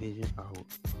vision. Oh,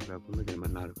 I'm looking at my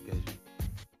notification.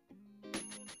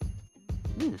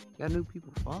 Got new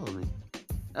people following me.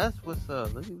 That's what's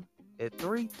up. Look at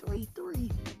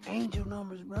 333 angel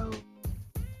numbers, bro.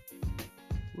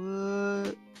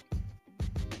 What?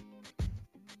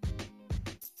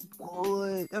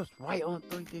 That was right on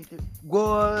 333.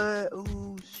 What?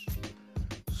 Ooh,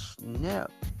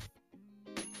 snap.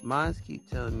 Mines keep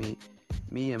telling me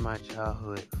and my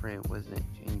childhood friend wasn't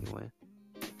genuine.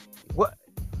 What?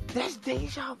 That's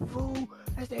deja vu.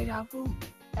 That's deja vu,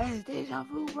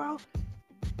 bro.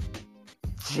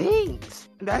 Jinx.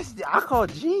 I call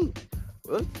Jinx.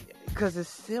 Because it's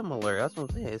similar. That's what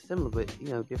I'm saying. It's similar, but,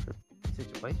 different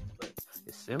situations. But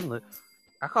it's similar.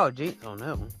 I call Jinx on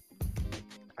that one.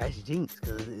 That's Jinx,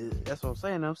 because that's what I'm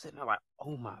saying. I'm sitting there like,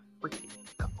 oh my freaking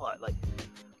God. Like,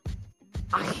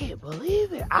 I can't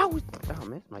believe it. Oh, man,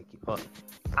 this might keep up.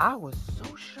 I was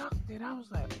so shocked that I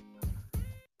was like,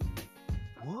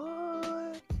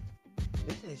 what?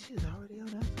 They said she was already on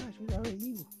that side. She was already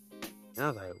evil. And I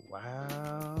was like,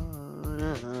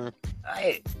 wow.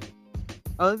 Hey.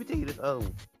 Oh, let me tell you this other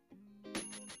one.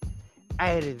 I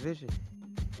had this vision.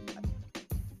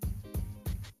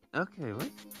 Okay, what's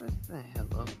this person saying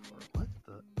hello for? What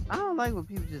the? I don't like when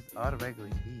people just automatically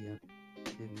DM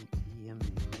me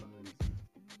for a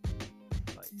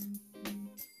reason.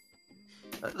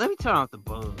 Like, let me turn off the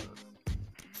buzz.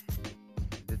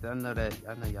 I know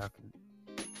y'all can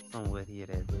somewhat hear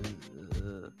that buzz.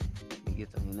 It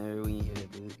gets on your nerve when you hear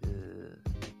that buzz.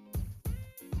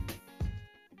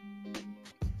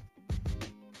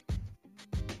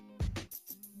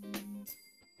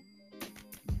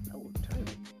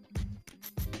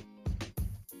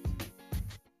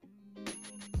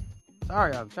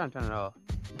 Sorry, I'm trying to turn it off.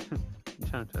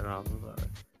 I'm sorry.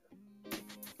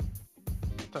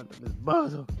 Turn this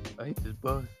buzz off. I hate this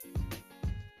buzz.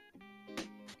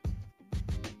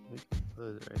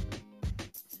 Right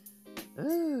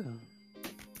there.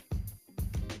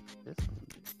 This one.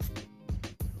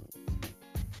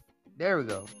 There we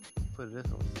go. Put this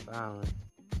on silent.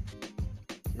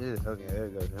 Okay, there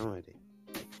we go. Don't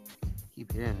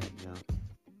keep hearing that jump.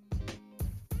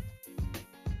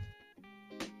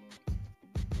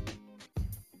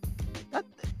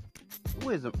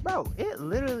 Wisdom, bro. It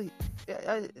literally.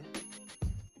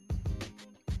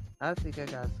 I think I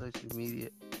got social media.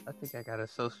 I think I got a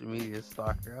social media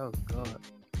stalker. Oh God.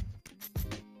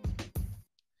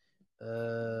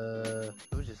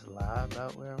 It was just lie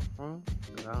about where I'm from.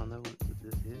 Cause I don't know what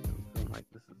this is. I'm feeling like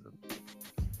this is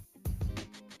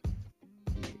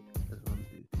yeah, that's what I'm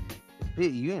do.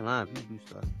 You ain't lying. People do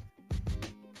stuff.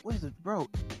 What is it, bro?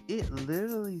 It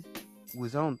literally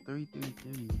was on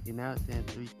 333, and now it's saying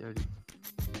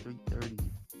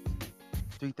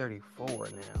 334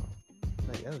 now.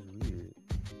 Like, that was weird.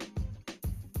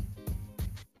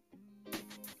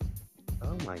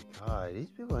 Oh my God, these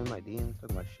people in my DMs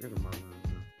talking about sugar mama.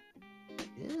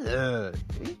 Yeah,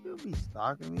 these people be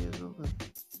stalking me or something.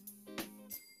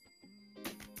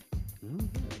 Yeah,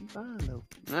 be fine though.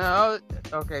 No,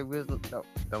 okay, Wisdom,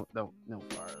 don't fire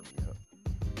me up.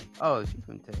 Oh, she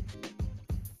from Texas.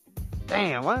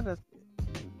 Damn, why does...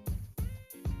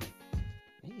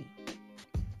 Damn.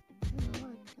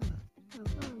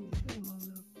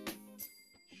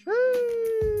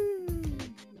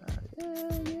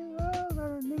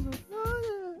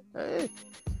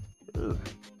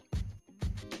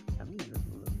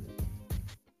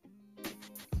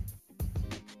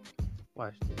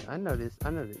 Watch this. I know this.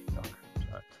 Oh,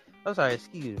 I'm sorry.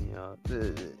 Excuse me, y'all.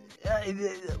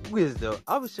 Wisdom.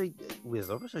 I will show you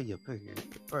wisdom. I'm gonna show you a picture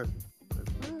first.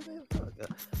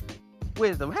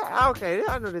 Wisdom. Okay,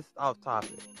 I know this is off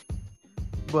topic,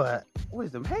 but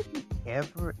wisdom. Have you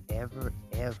ever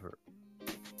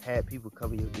had people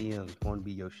come in your DMs want to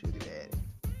be your sugar daddy?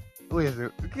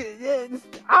 Wisdom.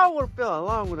 I want to feel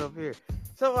along with up here.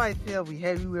 Somebody tell me,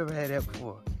 have you ever had that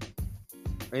before?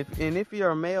 If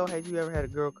you're a male, have you ever had a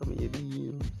girl come in your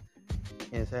DMs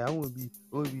and say, I want to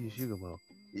be your sugar mom?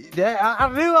 I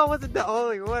knew I wasn't the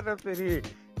only one up in here.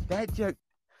 That joke,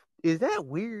 is that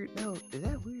weird? No, is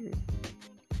that weird?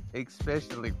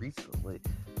 Especially recently.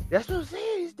 That's what I'm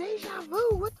saying. It's deja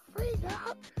vu. What the freak,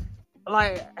 dog?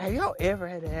 Like, have y'all ever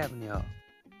had it happen, y'all?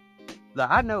 Like,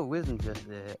 I know wisdom just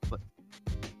said, but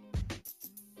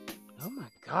oh my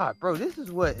god, bro, this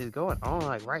is what is going on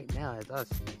like right now as I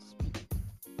speak.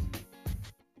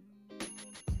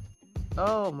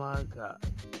 Oh my god.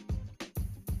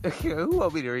 Who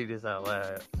want me to read this out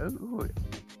loud? I'm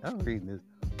reading this.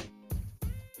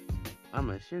 I'm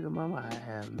a sugar mama. I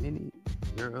have many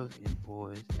girls and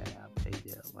boys that I pay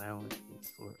their allowance and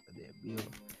sort of their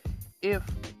bills. If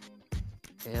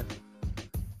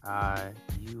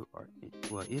you are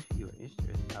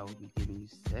interested, I will be giving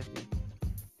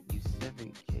you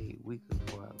 7K weekly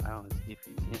for allowance if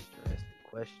you're interested.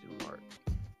 Question mark.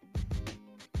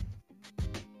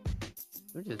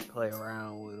 We just play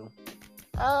around with them.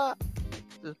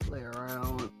 Just play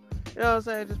around with them. You know what I'm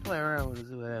saying? Just play around with it,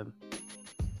 see what happens.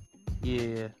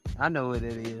 Yeah, I know what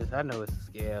it is. I know it's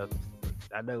a scam.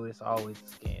 I know it's always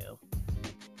a scam.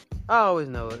 I always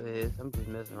know what it is. I'm just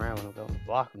messing around with them. I'm gonna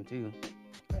block them too.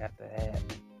 After that.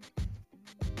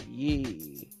 Yeah.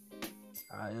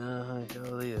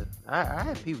 Sure is. I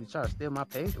had people try to steal my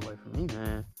page away from me,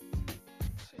 man.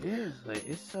 Seriously,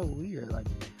 it's so weird. Like,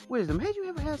 wisdom, had you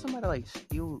ever had somebody like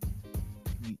steal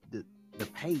the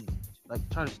page, like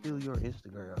trying to steal your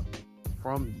Instagram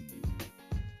from you?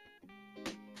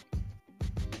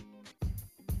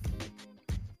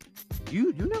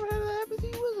 You never had that happen to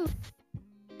you, wisdom?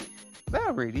 But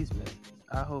I'll read these messages.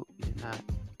 I hope you're not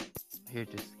here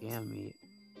to scam me.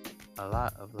 A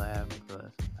lot of laugh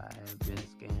because I have been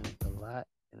scammed a lot,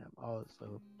 and I'm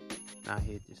also not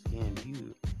here to scam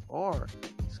you or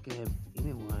scam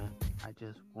anyone. I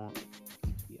just want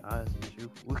you to be honest and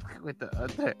truthful with the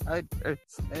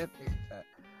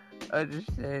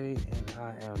understanding, and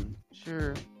I am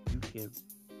sure you can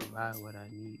provide what I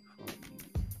need from you.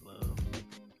 Love.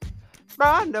 Bro,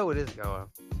 I know where this is going.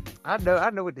 I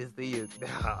know what this is.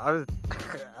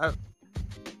 I'm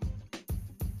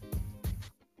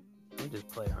just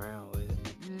playing around with it.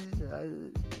 I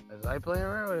like playing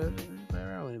around with it. Just play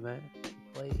around with it, man.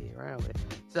 Play around with it.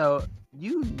 So,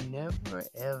 you never,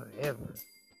 ever.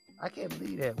 I can't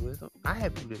believe that, wisdom. I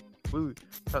had people that were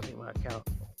talking my account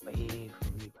way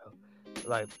from me, bro.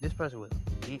 Like, this person was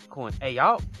Bitcoin. Hey,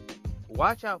 y'all,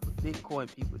 watch out for Bitcoin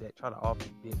people that try to offer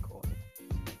you Bitcoin.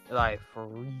 Like, for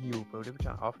real, bro. They were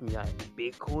trying to offer me, like,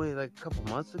 Bitcoin, like, a couple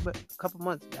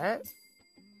months back.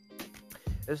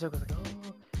 This was like,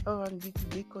 oh, I can get you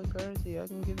Bitcoin currency. I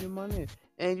can give you money.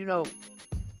 And, you know,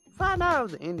 find out I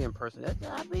was an Indian person.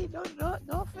 No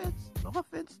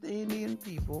offense to Indian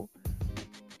people.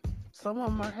 Some of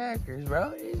them are hackers,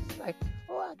 bro. It's like,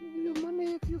 oh, I can give you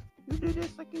money if you do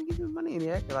this. I can give you money. And he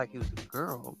acted like he was a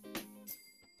girl,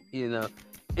 you know.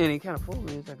 And he kind of fooled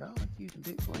me. It's like, oh, I can use some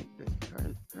Bitcoin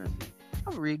currency. I'm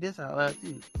going to read this out loud,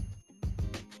 too.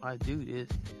 I do this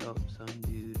to help some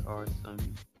dude or some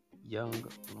young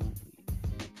lonely.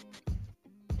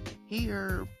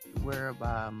 Here,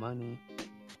 whereby money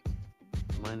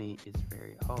is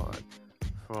very hard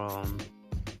from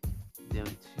them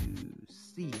to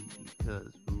see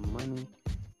because money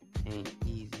ain't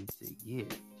easy to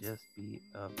get. Just be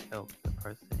of help to the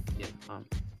person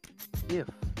if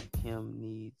him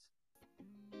needs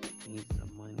the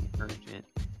money urgent.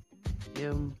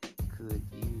 Him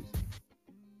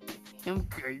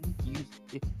could use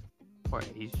it for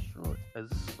a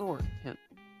sort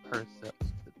herself.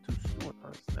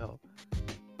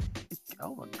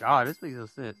 Oh my god, this makes no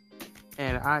sense.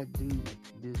 And I do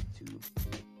this to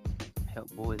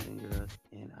help boys and girls,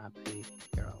 and I pay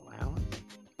their allowance.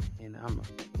 And I'm a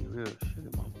real sugar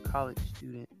mama, college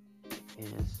student,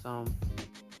 and some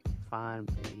fine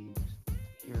babes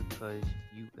here because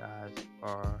you guys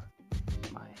are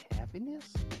my happiness.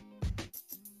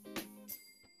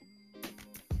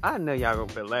 I know y'all gonna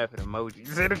put laughing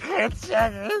emojis in the chat.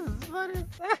 This is funny.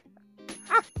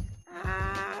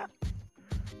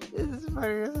 This is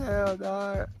funny as hell,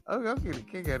 dog. I'm getting a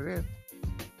kick out of this.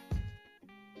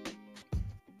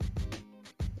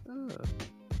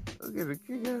 I'm getting a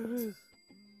kick out of this.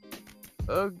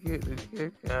 I'm getting a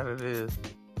kick out of this.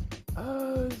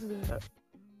 Oh, snap.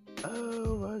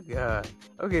 Oh my god.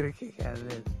 I'm getting a kick out of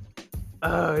this.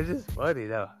 Oh, it's just funny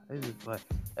though. It's just funny.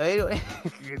 Anyway,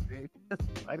 it's just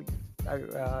funny talking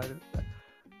about all this stuff.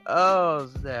 Oh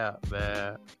snap,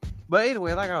 man. But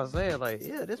anyway, like I was saying, like,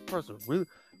 yeah, this person really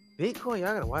Bitcoin,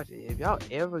 y'all gotta watch it. If y'all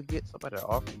ever get somebody to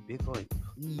offer you Bitcoin,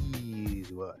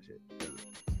 please watch it.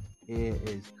 It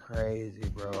is crazy,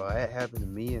 bro. It happened to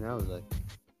me and I was like,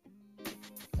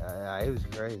 it was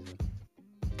crazy.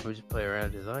 We just play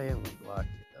around this. I ain't gonna block it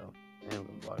though. I ain't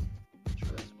gonna block it.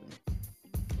 Trust me.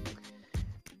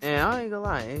 And I ain't gonna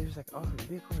lie, it was like, oh,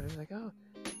 Bitcoin. It was like, oh,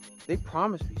 they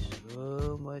promised me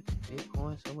so much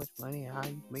Bitcoin, so much money, how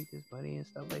you make this money and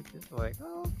stuff like this. I'm like,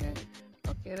 oh,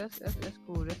 okay, that's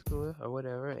cool, or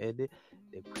whatever. And they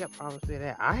kept promising me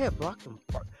that. I had blocked them.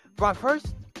 My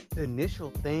first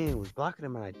initial thing was blocking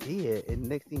them, and I did. And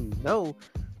next thing you know,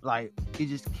 like, it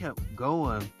just kept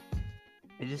going.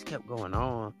 It just kept going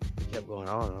on. It kept going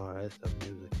on and all that stuff.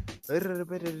 It was like,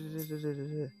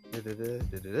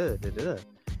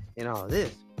 and all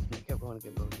this. And it kept going.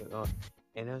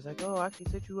 And I was like, oh, I can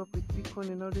set you up with Bitcoin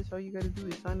and all this. All you gotta do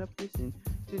is sign up this and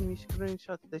send me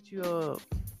screenshots that you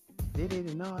did it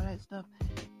and all that stuff.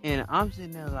 And I'm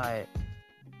sitting there like,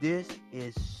 this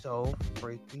is so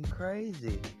freaking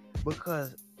crazy.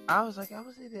 Because I was like, I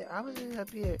was in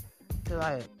up here to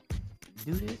like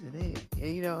do this and that.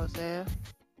 And you know what I'm saying?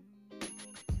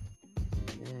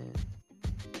 Yeah.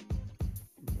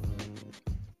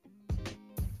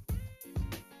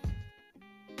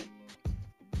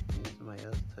 Somebody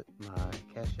else took my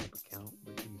Cash App account,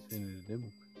 but you can send it to them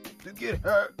to get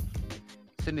hacked.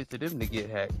 Send it to them to get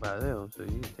hacked by them, so you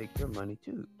can take your money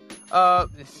too.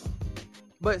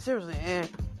 But seriously, and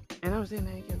I was sitting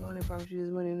there and kept going, they promised you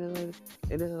this money and this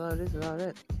and all this and all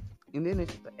that. And then they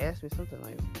asked me something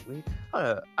like,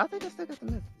 I think I still got the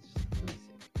message. Let me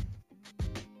see.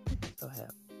 I think I still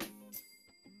have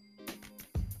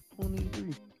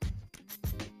 23.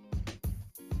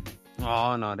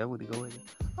 Oh no, that would go with it.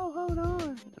 Oh, hold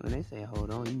on. When they say hold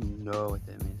on, you know what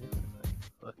that means. They're gonna be like,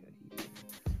 fuck out of here.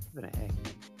 They're gonna hack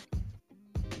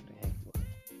you.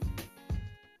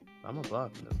 I'm gonna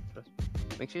block them though, trust me.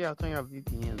 Make sure y'all turn your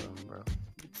VPNs on, bro.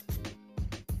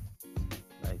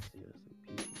 Like, seriously,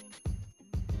 people.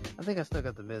 I think I still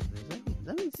got the message.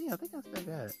 Let me see. I think I still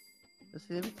got it. Let's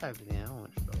see. Let me type it in. I don't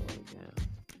want to scroll it down.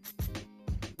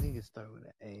 I think it starts with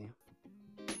an A.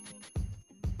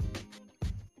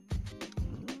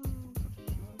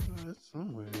 It's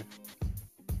somewhere.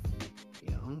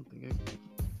 Yeah, I don't think I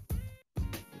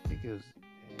think it was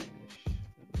Ash.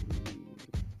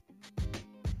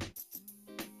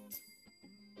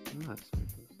 I'm not certain.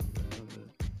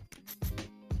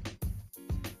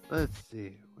 Let's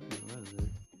see. Where was it?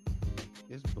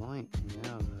 It's blank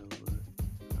now though, but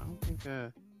I don't think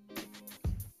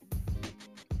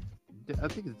I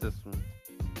think it's this one.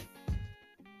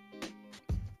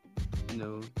 No,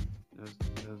 that was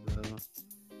the other one.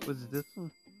 Was it this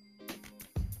one?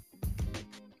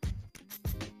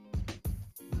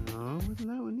 No, it wasn't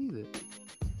that one either.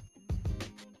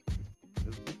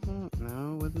 Was this one? No,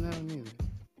 it wasn't that one either.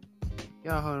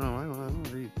 Y'all hold on, I'm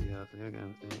gonna read to y'all so y'all can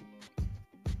understand.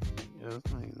 Yeah,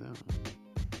 it's not even that one.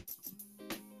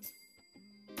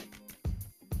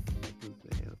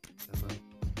 Hello.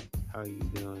 How are you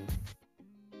doing?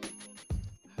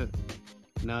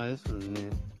 No, this wasn't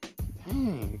it.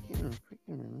 Dang, I can't freaking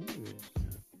remember this shit.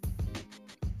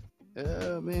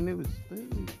 Oh man, it was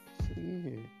literally sitting in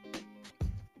here.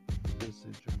 Just a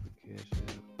drop of cash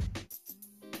out.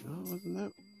 No, it wasn't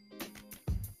that.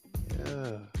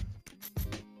 Yeah.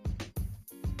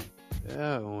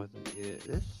 That wasn't it.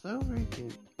 It's so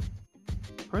freaking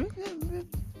pretty good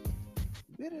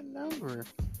bit of number.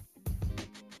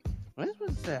 This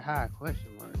was a high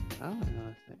question mark. I don't know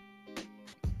what's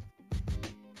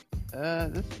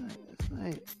that. That's not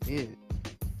it.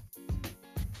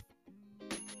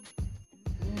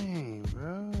 Dang,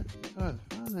 bro. So I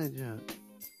found that junk.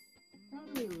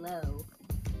 Probably low.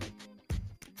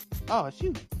 Oh,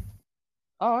 shoot.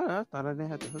 Oh, I thought I didn't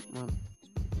have to hook my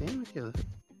damn killer.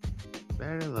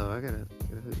 Battery low. I gotta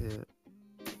hook it up.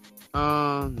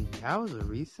 That was a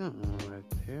recent one right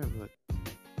there, but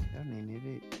that ain't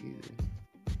it either.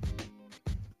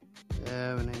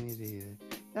 That one ain't it either.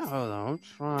 Now hold on, I'm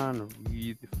trying to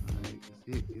read the find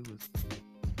it was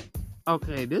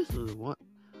okay. This was one.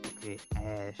 Okay,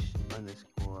 Ash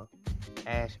underscore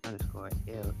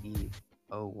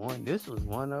LE01. This was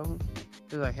one of them.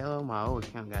 It was like, hello, my old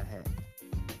account got hacked.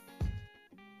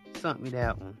 Sent me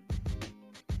that one.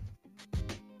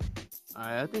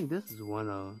 Alright, I think this is one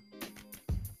of them.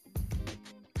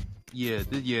 Yeah,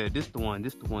 this the one.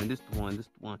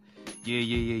 Yeah.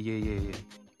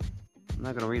 I'm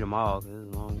not gonna read them all because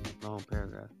it's a long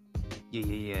paragraph.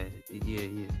 Yeah.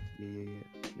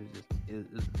 It's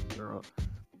this girl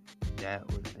that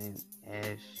was named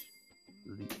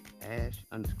Ash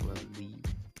underscore Lee,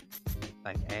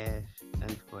 like Ash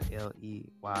underscore LEY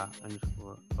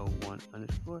underscore 01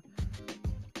 underscore.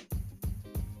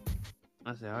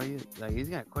 I said, are you like? He's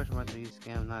got a question mark. Are you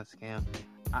scam? Not scam.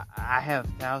 I have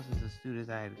thousands of students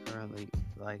I currently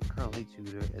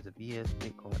tutor as a BS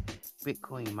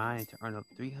Bitcoin mining to earn up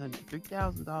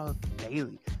 $3,000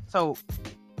 daily. So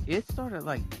it started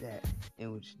like that,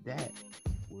 in which that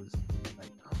was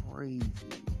like crazy.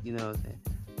 You know what I'm saying?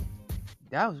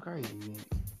 That was crazy, man.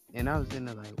 And I was in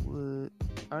there like, what?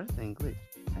 Oh, this thing glitched.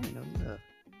 I didn't know you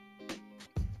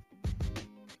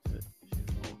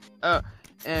left.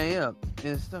 And yeah,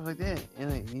 and stuff like that.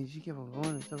 And she kept on going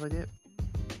and stuff like that.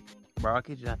 Bro, I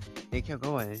kid you not. It kept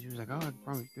going, and she was like, "Oh, I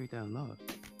promise you $3,000."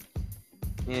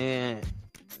 And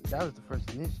that was the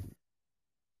first initiative.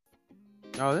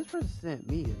 Oh, this person sent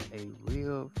me a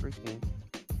real freaking.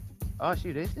 Oh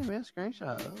shoot, they sent me a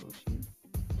screenshot. Oh shoot.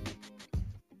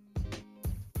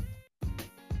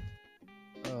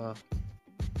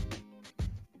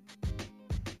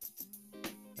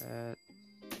 That.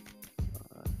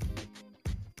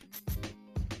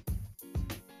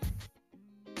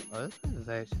 Oh, this person's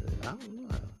actually. I don't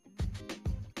know.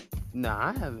 Nah,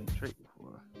 I haven't tricked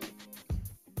before.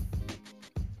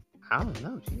 I don't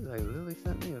know. She like literally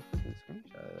sent me a freaking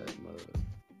screenshot of that mother.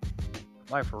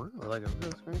 Like for real, like a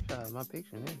real screenshot of my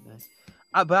picture and everything.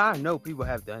 But I know people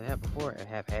have done that before and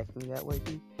have hacked me that way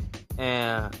too.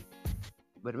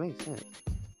 But it makes sense.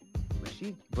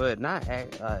 But not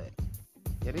act like,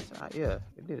 it did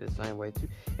it the same way too.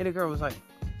 And the girl was like,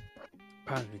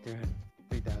 probably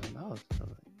 $3,000, so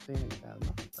like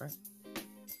 $300,000, right?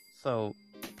 So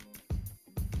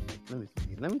let me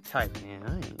see. Let me type in.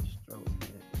 I ain't stroked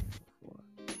that before.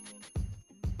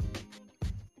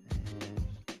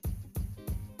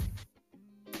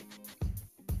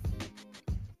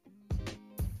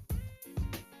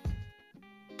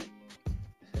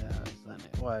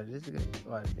 Why this is good?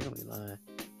 Why they gonna be lying?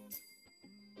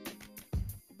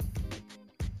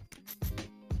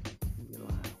 They be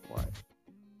lying.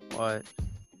 What?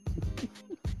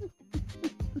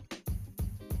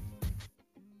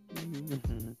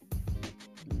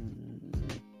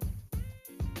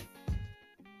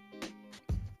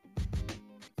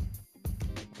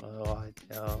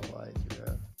 Watch,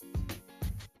 bro.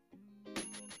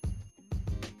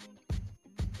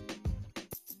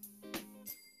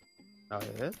 Oh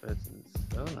yeah, this person's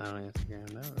so not on Instagram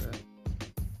now, right?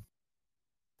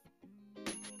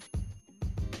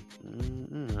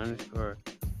 Underscore.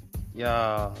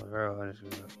 Y'all, bro,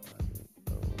 underscore.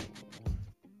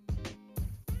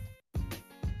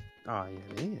 Oh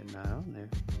yeah, they are not on there.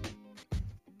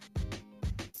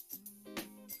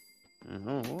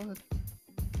 What?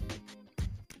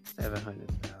 $700,000.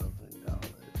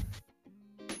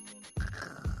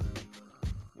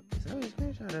 Somebody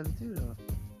screenshot of it too, though.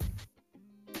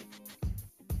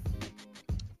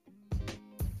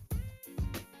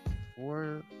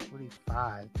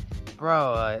 $445, bro.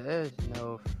 There's no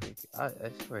freaking. I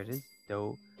swear, there's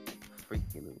no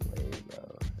freaking way, bro.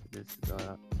 This is going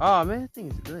on. Oh man, this thing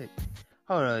is good.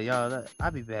 Hold on, y'all.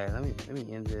 I'll be back. Let me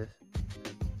end this.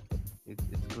 It's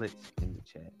glitched in the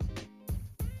chat.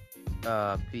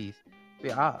 Peace.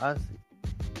 Yeah, I'll see.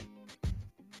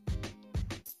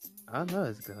 I don't know.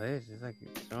 It's glitched. It's like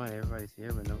it's showing everybody's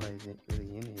here, but nobody's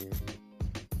really in here.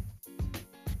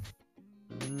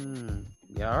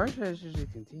 Yeah, our should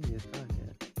just continue this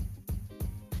content.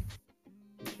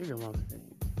 The Sugar Mama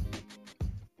thing.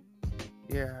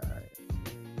 Yeah,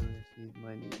 you receive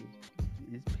money.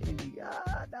 It's pending.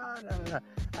 No.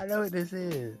 I know what this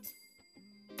is.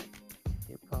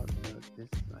 It popped up. This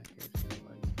is my case.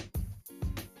 Like,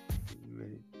 you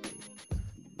ready to pay the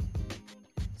fee?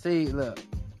 See, look.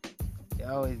 It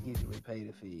always gets you with pay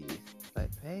the fees.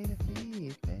 Like, pay the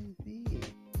fees.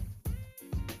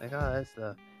 Like, all that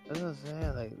stuff. That's what I'm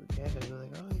saying. Like, the cash was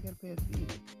like, oh, you gotta pay a fee.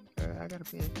 Or, I gotta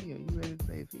pay a fee. Are you ready to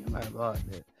pay a fee? I might have bought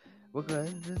that.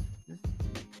 Because this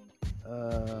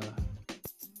I'm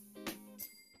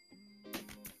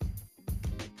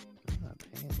not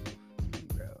paying no fee,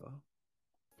 bro.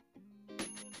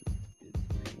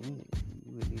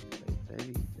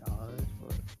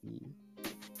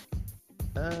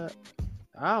 Uh,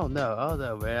 I don't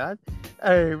know, man.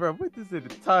 Hey, bro, put this in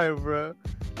the title, bro.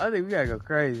 I think we gotta go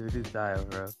crazy with this title,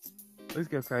 bro. Let's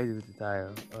go crazy with the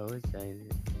title. Oh, let's change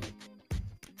it.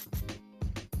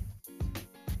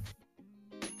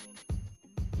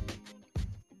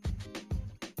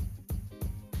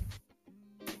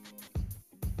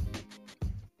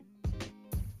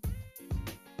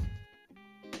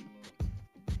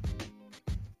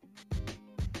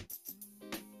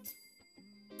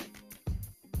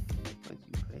 What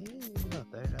you pay? You know,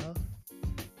 $30.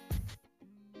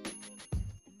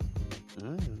 I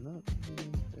don't know.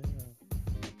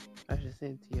 I should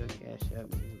send it to your cash app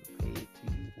and we will pay it to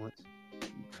you once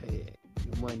you pay it.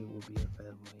 Your money will be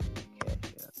available in your cash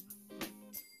app.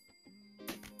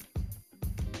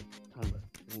 I'm gonna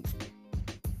think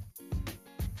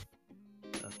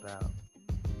about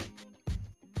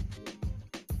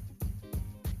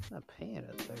not paying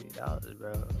us $30,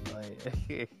 bro.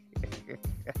 Like,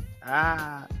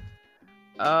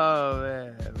 oh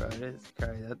man, bro, this is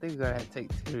crazy. I think we're gonna have to take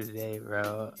two today,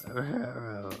 bro.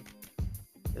 Bro,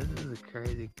 this is a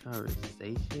crazy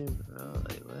conversation, bro.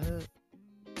 Like, what?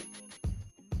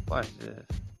 Watch this.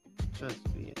 Trust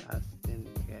me, I send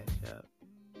the cash out.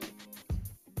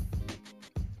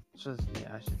 Trust me,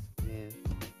 I should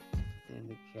send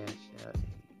the cash out, and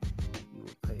you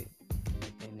will pay it,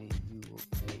 and then you will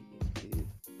pay it too.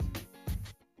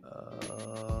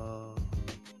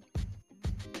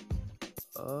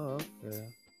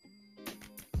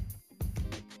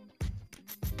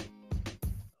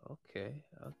 Okay.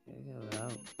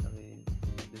 I mean,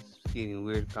 this is getting a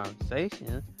weird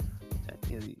conversation.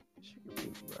 Sugar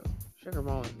people, bro. Sugar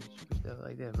mamas and sugar stuff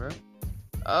like that, bro.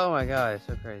 Oh my god, it's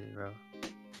so crazy, bro.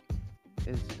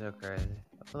 It's so crazy.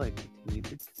 I feel like we need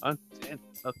the content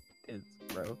of this,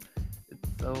 bro.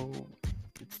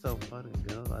 It's so fun and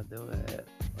good about doing that.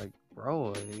 Like,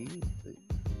 bro, the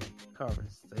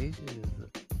conversation is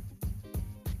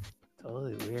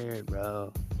totally weird,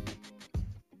 bro.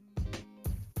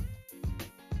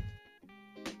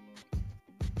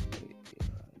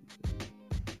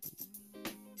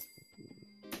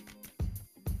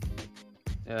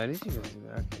 Yeah, this is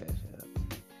our cash app.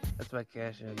 That's my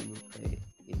cash app. You will pay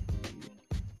it.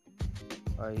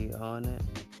 Are you on it?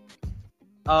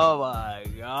 Oh my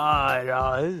god!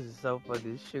 Oh, this is so funny.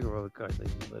 This sugar roller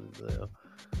conversation is fun as hell.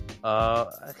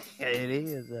 It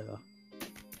is though.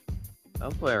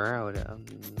 Don't play around with it. I'm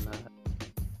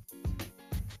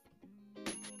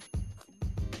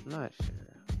not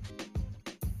sure.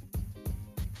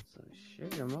 Some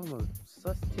sugar mama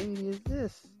sus titty is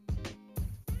this?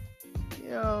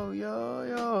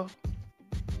 Yo.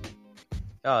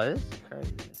 Oh, this is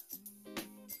crazy.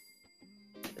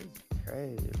 This is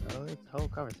crazy, bro. This whole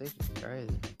conversation is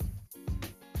crazy.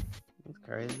 It's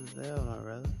crazy as hell, my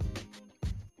brother.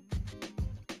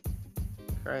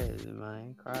 Crazy,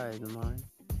 man. Crazy, man.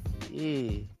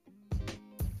 Yeah.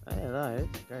 I ain't lying.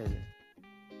 It's crazy.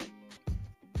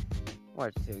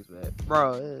 Watch text back.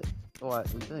 Bro,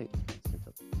 what? I'm telling you.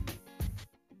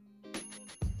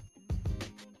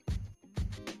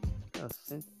 I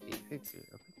sent a picture.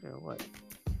 A picture of what?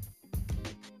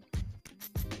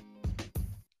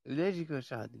 Then you gonna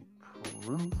try to do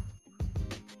proof?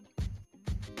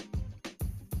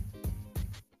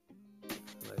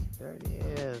 Like 30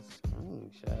 ass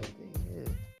screenshot thing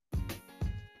here.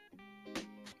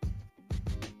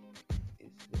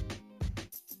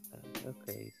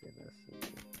 Okay, he said that's it.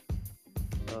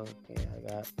 Okay, I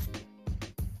got.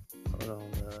 Hold on,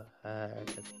 I got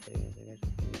the page. I got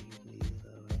your page.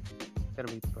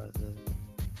 Gotta be processed.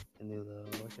 And new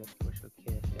what's your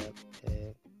cash app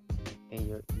tag and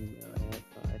your email answer.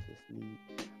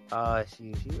 I just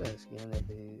need she better scan that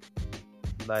big.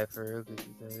 Like for real, cause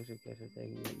she said what's your cash app tag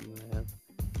and your email.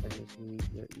 I just need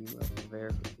your email for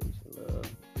verification. Love,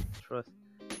 trust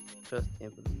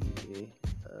and believe.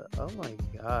 Oh my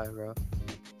god, bro.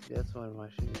 See, that's one of my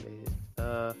sugar babies.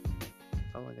 Oh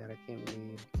my god, I can't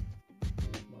believe.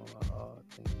 Oh,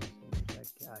 thank you so much.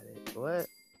 I got it. What?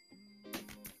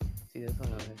 See, that's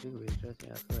one of my sugar babies. Trust me,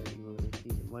 I feel like you will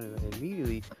receive the money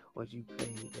immediately once you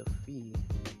pay the fee.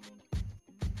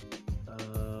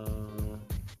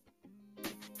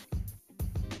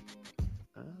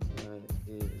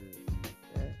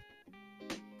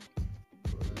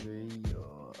 Is that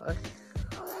real? Oh,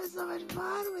 that's so much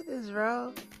fun with this,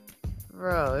 bro.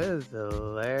 Bro, it is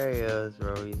hilarious,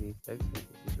 bro. We need text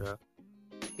messages, bro.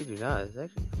 Kid you not, it's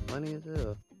actually funny as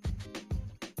hell.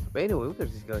 But anyway, we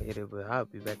could just go hit it, but I'll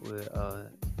be back with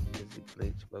this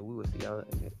glitch. But we will see y'all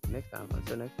next time.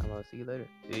 Until next time, I'll see you later.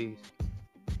 Peace.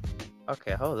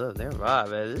 Okay, hold up. Never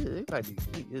mind, man. This might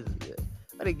keep this.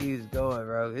 I think keep this going,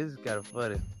 bro. This is kind of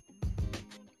funny.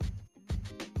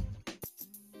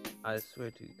 I swear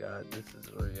to God, this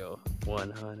is real.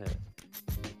 100.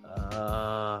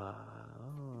 I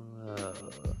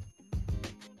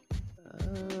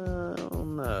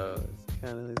don't know. It's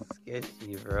kind of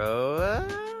sketchy, bro.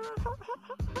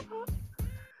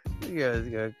 You guys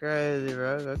go crazy,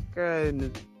 bro. Go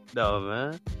crazy. No,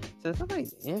 man. Since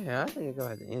somebody's in here, I think I go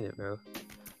ahead and end it, bro.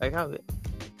 Like, I'll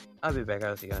be back.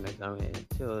 I'll see y'all next time.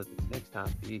 Until next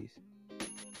time, peace.